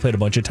is a game we played a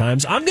bunch of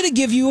times. I'm going to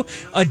give you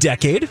a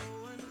decade,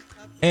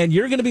 and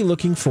you're going to be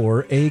looking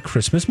for a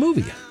Christmas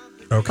movie.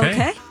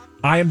 Okay.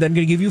 I am then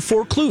going to give you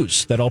 4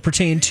 clues that all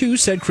pertain to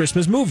said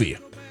Christmas movie.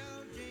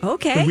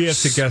 Okay. We have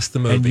to guess the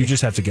movie. And you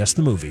just have to guess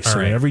the movie. So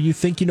right. whenever you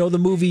think you know the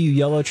movie, you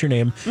yell out your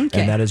name, and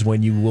that is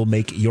when you will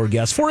make your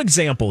guess. For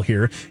example,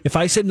 here, if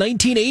I said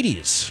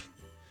 1980s,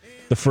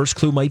 the first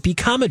clue might be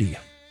comedy.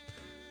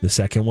 The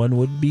second one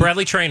would be...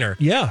 Bradley Traynor.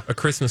 Yeah. A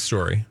Christmas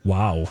Story.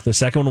 Wow. The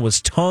second one was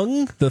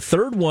Tongue. The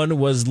third one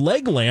was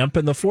Leg Lamp.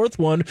 And the fourth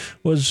one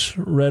was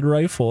Red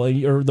Rifle,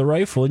 or The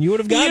Rifle. And you would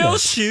have gotten You'll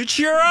it. shoot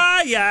your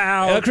eye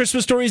out. A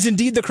Christmas Story is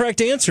indeed the correct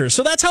answer.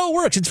 So that's how it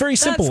works. It's very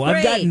simple. That's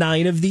I've got great.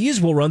 9 of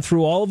these. We'll run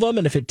through all of them.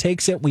 And if it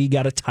takes it, we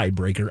got a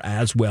tiebreaker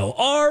as well.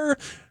 Are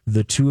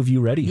the two of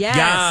you ready?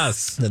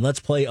 Yes. Then let's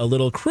play a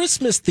little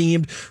Christmas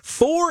themed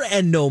Four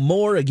and No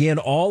More. Again,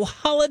 all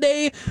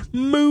holiday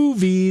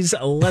movies.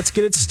 Let's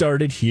get it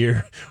started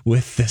here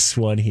with this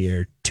one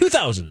here.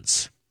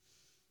 2000s.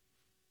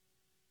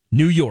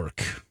 New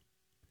York.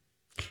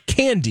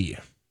 Candy.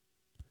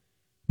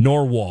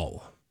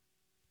 Norwal.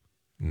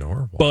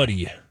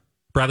 Buddy.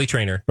 Bradley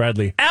Traynor.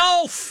 Bradley.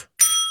 Elf.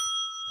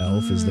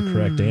 Elf is the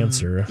correct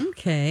answer.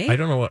 Okay. I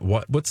don't know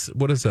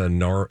what is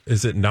a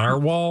is it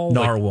narwhal?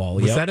 Narwhal,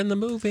 Was yep. that in the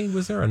movie?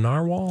 Was there a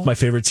narwhal? My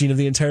favorite scene of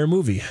the entire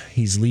movie.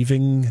 He's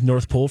leaving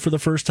North Pole for the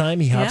first time.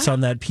 He hops on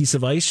that piece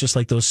of ice, just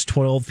like those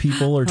 12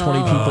 people or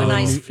 20 people. A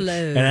nice float.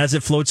 And as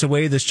it floats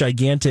away, this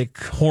gigantic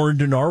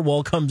horned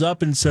narwhal comes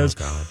up and says,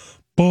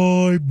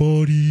 "Bye,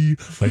 buddy.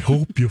 I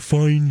hope you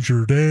find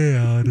your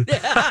dad." And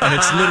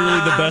it's literally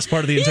the best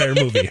part of the entire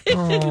movie.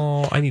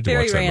 Oh, I need to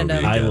Very watch that random.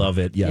 movie I again. love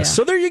it, yes. Yeah.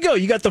 So there you go.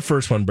 You got the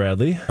first one,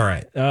 Bradley. All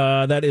right.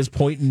 That is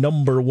point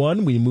number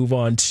 1. We move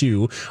on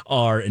to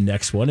our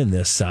next one in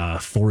this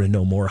Four and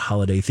No More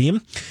holiday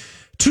theme.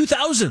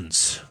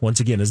 2000s, once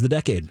again, is the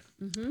decade.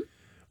 Mm-hmm.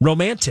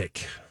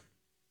 Romantic.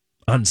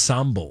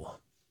 Ensemble.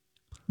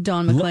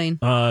 Don McLean.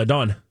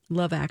 Dawn.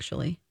 Love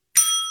Actually.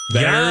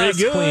 Very Yes,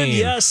 good. Queen.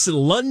 Yes,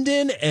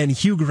 London and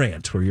Hugh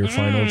Grant were your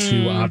final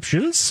 2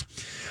 options.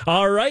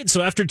 All right,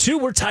 so after 2,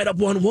 we're tied up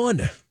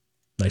 1-1.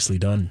 Nicely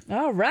done.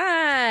 All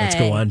right. Let's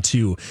go on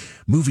to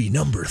movie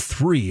number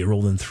 3,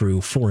 rolling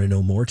through Four and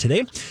No More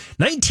today.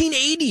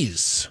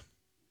 1980s.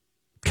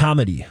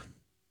 Comedy.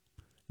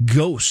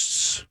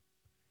 Ghosts.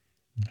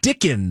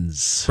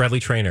 Dickens. Bradley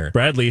Traynor.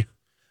 Bradley.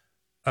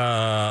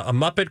 A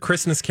Muppet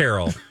Christmas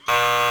Carol.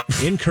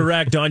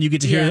 Incorrect, Dawn. You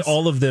get to hear Yes.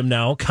 all of them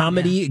now.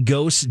 Comedy,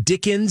 Ghosts,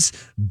 Dickens,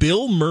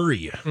 Bill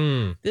Murray.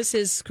 This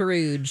is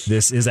Scrooge.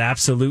 This is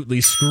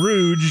absolutely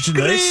Scrooged.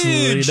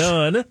 Nicely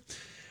done.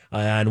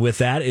 And with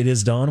that, it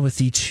is Dawn with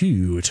the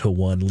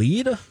 2-1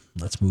 lead.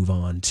 Let's move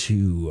on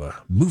to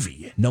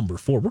movie number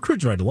 4. We're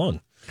cruising right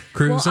along.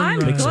 Well, I'm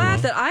Cruising. glad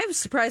that I'm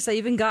surprised I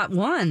even got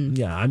one.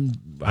 Yeah,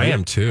 I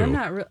am too. I'm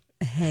not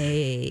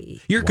Hey.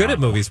 You're good at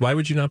movies. Why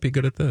would you not be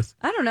good at this?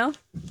 I don't know.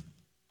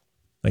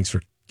 Thanks for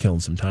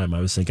killing some time. I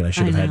was thinking I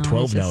should have I had know,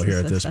 12 it's now just- here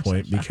at this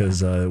point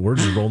because we're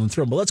just rolling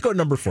through them. But let's go to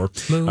number 4. All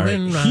right,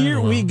 Moving right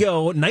here we along.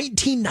 go.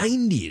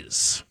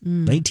 1990s.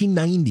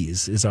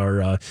 1990s is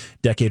our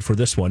decade for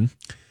this one.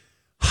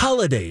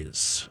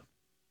 Holidays.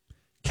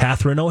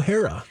 Catherine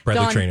O'Hara.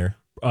 Bradley Dawn. Traynor.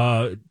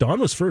 Dawn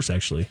was first,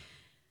 actually.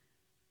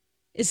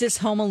 Is this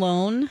Home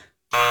Alone?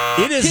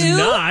 It is 2?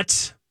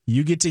 not.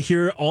 You get to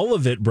hear all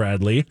of it,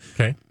 Bradley.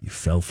 Okay. You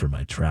fell for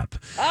my trap.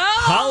 Oh!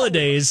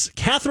 Holidays,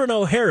 Catherine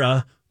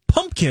O'Hara,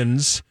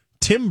 Pumpkins,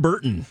 Tim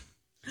Burton.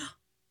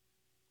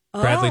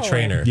 Bradley Oh.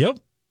 Traynor. Yep.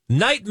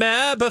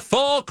 Nightmare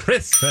Before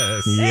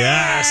Christmas.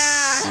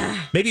 Yes.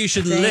 Maybe you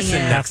should Dang listen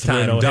it. next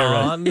time,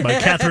 Dawn. My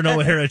Catherine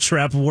O'Hara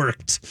trap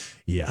worked.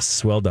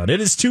 Yes, well done.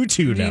 It is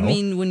 2-2 now. You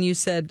mean when you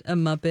said a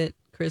Muppet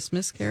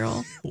Christmas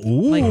Carol?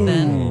 Ooh. Like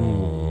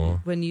then?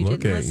 When you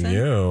Look didn't at listen?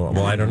 you.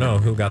 Well, I don't know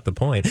who got the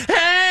point.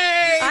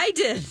 Hey! I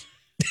did.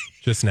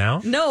 Just now?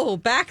 No,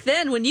 back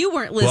then when you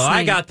weren't listening. Well,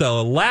 I got the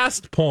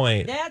last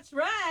point. That's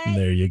right.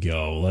 There you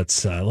go.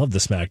 Let's love the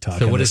smack talk.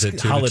 So on what this is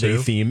it, 2-2? holiday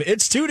theme?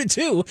 It's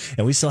 2-2,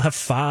 and we still have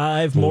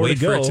 5 more to wait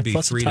for go. it to be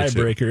Plus a 3-2.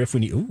 tiebreaker if we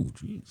need. Ooh,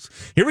 jeez.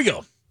 Here we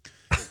go.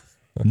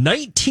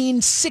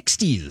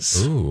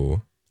 1960s.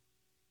 Ooh.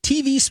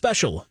 TV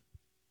special.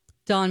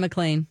 Don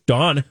McLean.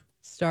 Dawn.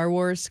 Star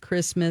Wars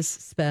Christmas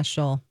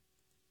special.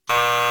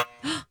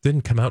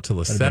 Didn't come out till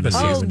the 70s.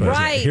 Oh, but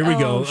right. Here we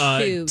go.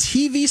 Shoot.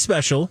 TV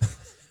special.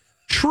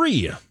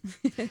 Tree.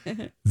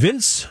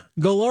 Vince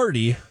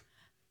Ghilardi.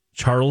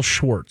 Charles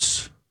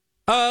Schwartz.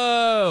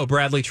 Oh,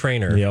 Bradley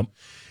Traynor. Yep.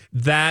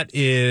 That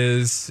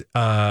is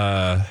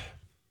a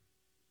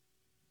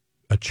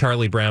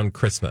Charlie Brown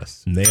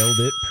Christmas. Nailed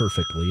it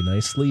perfectly.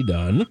 Nicely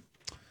done.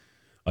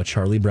 A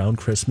Charlie Brown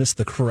Christmas,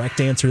 the correct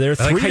answer there.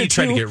 I like 3-2. how you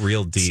try to get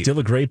real deep. Still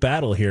a great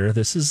battle here.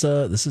 This is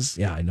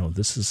yeah, I know.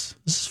 This is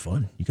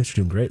fun. You guys are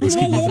doing great. Let's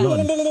keep moving on.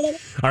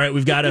 All right,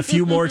 we've got a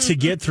few more to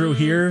get through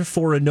here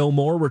for a no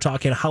more. We're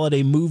talking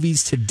holiday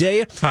movies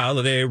today.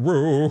 Holiday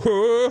Road.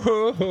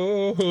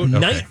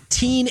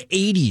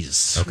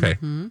 1980s. Okay.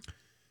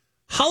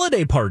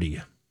 Holiday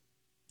Party.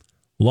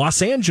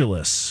 Los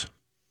Angeles.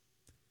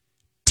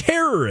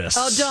 Terrorists.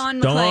 Oh, Don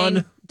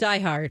McLean. Die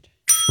Hard.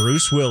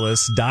 Bruce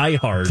Willis, Die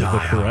Hard, the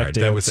correct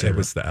answer. It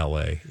was the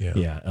L.A.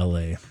 Yeah,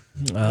 L.A.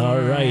 All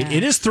right.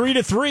 It is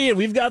 3-3, and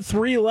we've got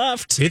 3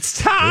 left. It's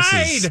tied.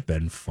 This has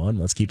been fun.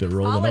 Let's keep it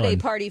rolling Holiday on.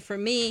 Party for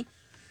me.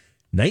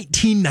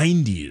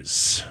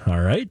 1990s.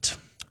 All right.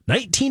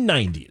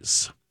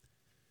 1990s.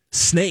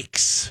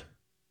 Snakes.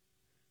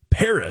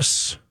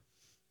 Paris.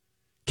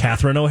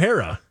 Catherine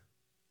O'Hara.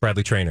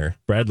 Bradley Traynor.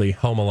 Bradley.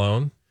 Home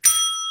Alone.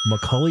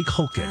 Macaulay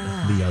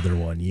Culkin, the other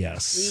one.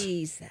 Yes.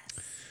 Jesus.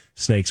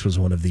 Snakes was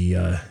one of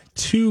the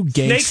 2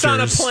 gangsters. Snakes on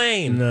a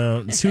plane.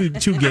 No, two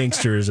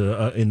gangsters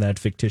in that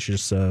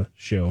fictitious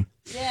show.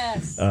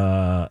 Yes.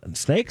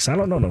 Snakes? I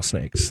don't know no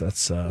snakes.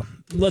 That's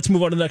let's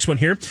move on to the next one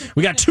here.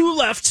 We got 2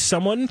 left.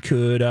 Someone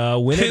could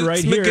win it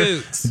right here.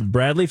 Magoots.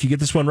 Bradley, if you get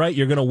this one right,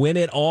 you're going to win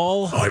it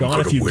all. Dawn,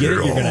 if you get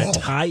it, you're going to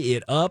tie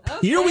it up.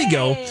 Okay. Here we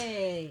go.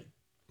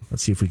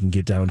 Let's see if we can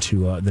get down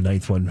to the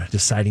 9th one,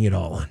 deciding it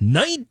all.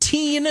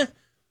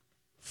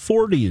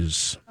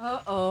 1940s.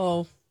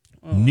 Uh-oh.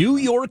 New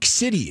York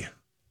City.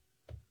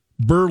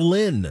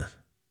 Berlin.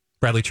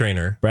 Bradley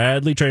Traynor.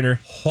 Bradley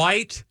Traynor.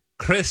 White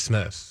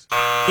Christmas.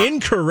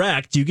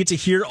 Incorrect. You get to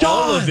hear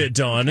all of it,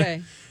 Dawn.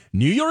 Okay.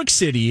 New York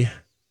City,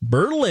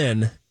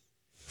 Berlin,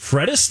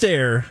 Fred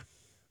Astaire,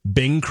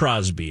 Bing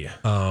Crosby.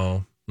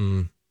 Oh.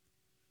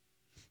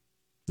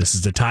 This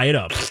is to tie it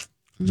up.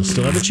 You'll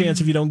still have a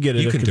chance if you don't get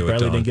it. You can do it,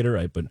 Bradley Dawn. didn't get it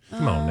right, but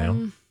Come on now.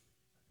 New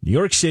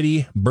York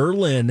City,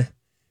 Berlin,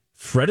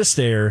 Fred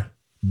Astaire,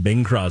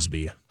 Bing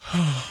Crosby.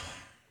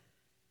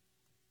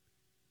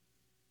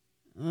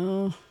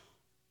 Oh.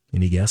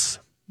 Any guess?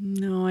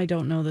 No, I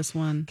don't know this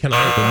one. Can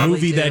I? The Probably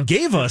movie do. that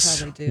gave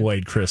us Probably do.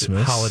 White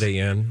Christmas. Holiday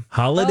Inn.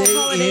 Holiday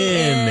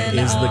Holiday Inn Inn.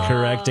 is the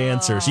correct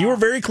answer. So you were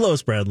very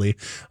close, Bradley.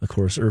 Of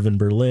course, Irvin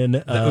Berlin.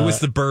 It was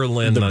the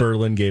Berlin The that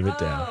Berlin gave it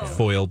down.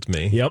 foiled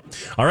me. Yep.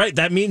 All right.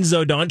 That means,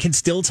 though, Dawn can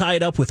still tie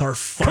it up with our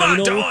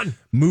final Dawn.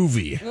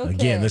 movie. Okay.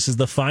 Again, this is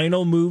the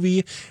final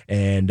movie.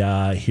 And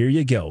here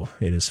you go.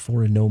 It is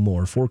 4 and no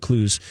more. 4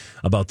 clues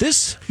about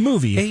this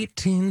movie.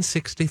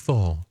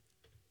 1864.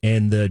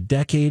 And the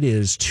decade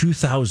is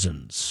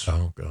 2000s.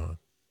 Oh, God.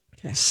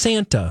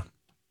 Santa.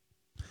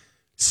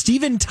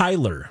 Steven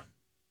Tyler.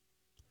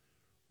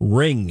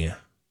 Ring.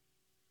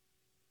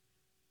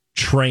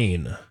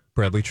 Train.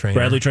 Bradley Traynor.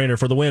 Bradley Traynor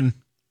for the win.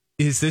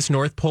 Is this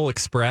North Pole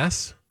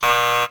Express?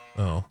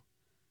 Oh.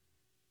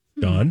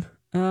 Dawn.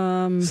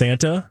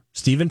 Santa.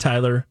 Steven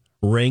Tyler.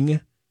 Ring.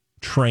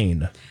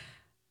 Train.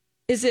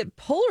 Is it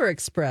Polar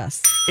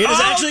Express? It is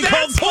actually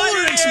called that's what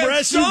Polar it is.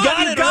 Express. You Dawn,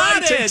 got you it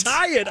got right it. to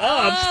tie it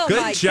up. Oh,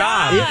 Good my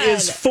job. God. It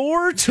is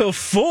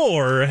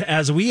 4-4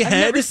 as we I've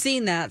head never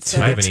seen that. to So.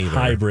 the I haven't either.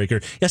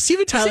 tiebreaker. Yeah,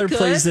 Steven Tyler good?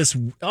 plays this.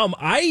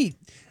 I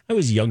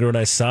was younger when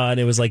I saw it.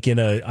 It was like in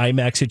an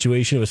IMAX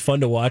situation. It was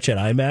fun to watch at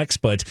IMAX,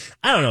 but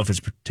I don't know if it's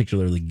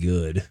particularly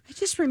good. I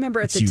just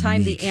remember at It's the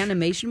time unique. the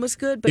animation was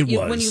good, but It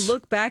when was. you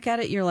look back at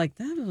it, you're like,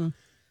 that.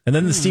 And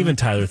then the Steven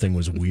Tyler thing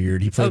was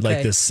weird. He played like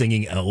Okay. this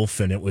singing elf,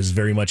 and it was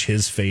very much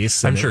his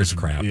face. I'm and sure it it's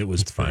crap. It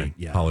was It's fine.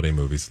 Yeah. Holiday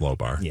movies, low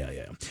bar. Yeah.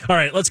 All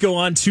right, let's go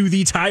on to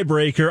the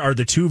tiebreaker. Are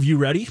the two of you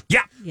ready?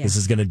 Yeah. This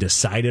is going to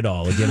decide it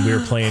all. Again, we are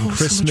playing so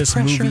Christmas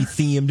much pressure. movie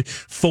themed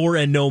 4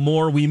 and no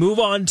more. We move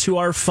on to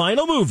our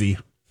final movie,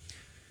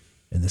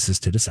 and this is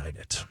to decide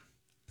it.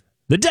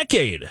 The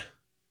decade,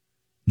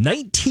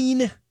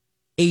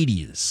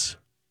 1980s.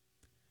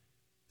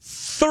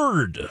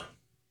 Third,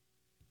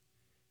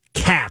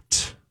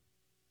 Cat.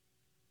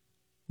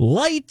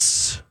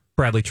 Lights,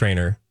 Bradley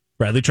Traynor.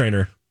 Bradley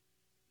Traynor.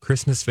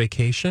 Christmas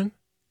Vacation.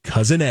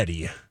 Cousin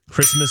Eddie.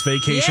 Christmas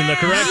Vacation, the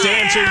correct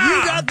answer.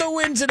 You got the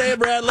win today,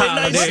 Bradley.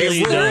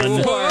 Nicely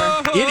done.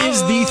 It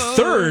is the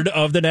third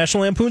of the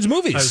National Lampoon's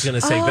movies. I was going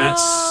to say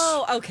that's.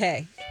 Oh,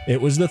 okay. It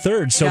was the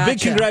third. So big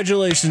Gotcha.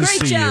 congratulations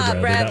Great to job,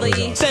 you, Bradley.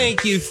 That was Bradley.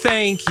 awesome.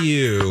 Thank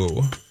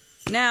you.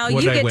 Now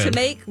you get to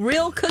make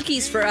real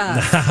cookies for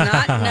us,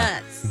 not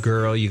nuts.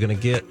 Girl, you're going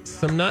to get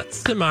some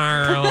nuts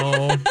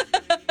tomorrow.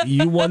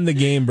 You won the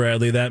game,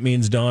 Bradley. That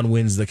means Dawn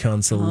wins the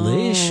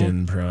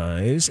consolation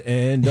prize.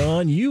 And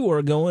Dawn, you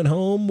are going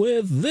home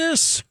with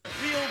this.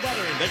 Real butter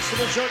and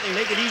vegetable shortening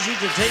make it easy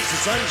to taste the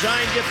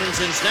sunshine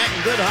difference in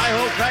snacking good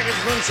Hi-Ho crackers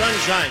from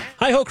Sunshine.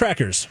 Hi-Ho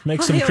crackers.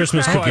 Make some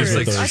Christmas cookies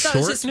with those. I thought it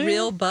was just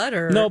real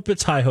butter. Nope,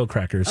 it's Hi-Ho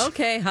crackers.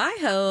 Okay,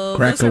 Hi-Ho.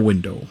 Crack a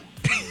window.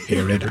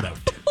 Hear it out.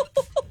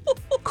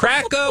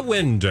 Crack a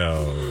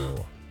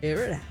window. Hear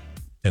it out.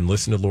 And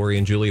listen to Lori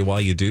and Julia while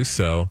you do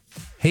so.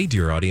 Hey,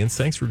 dear audience,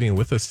 thanks for being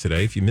with us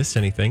today. If you missed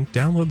anything,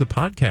 download the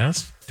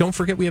podcast. Don't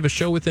forget we have a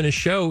show within a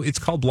show. It's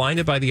called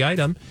Blinded by the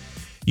Item.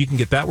 You can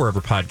get that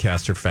wherever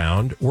podcasts are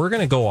found. We're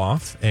going to go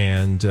off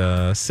and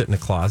sit in a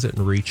closet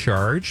and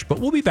recharge. But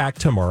we'll be back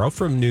tomorrow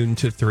from noon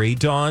to 3.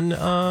 Dawn,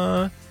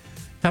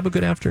 have a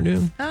good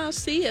afternoon. I'll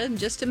see you in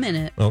just a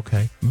minute.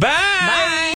 Okay. Bye! Bye!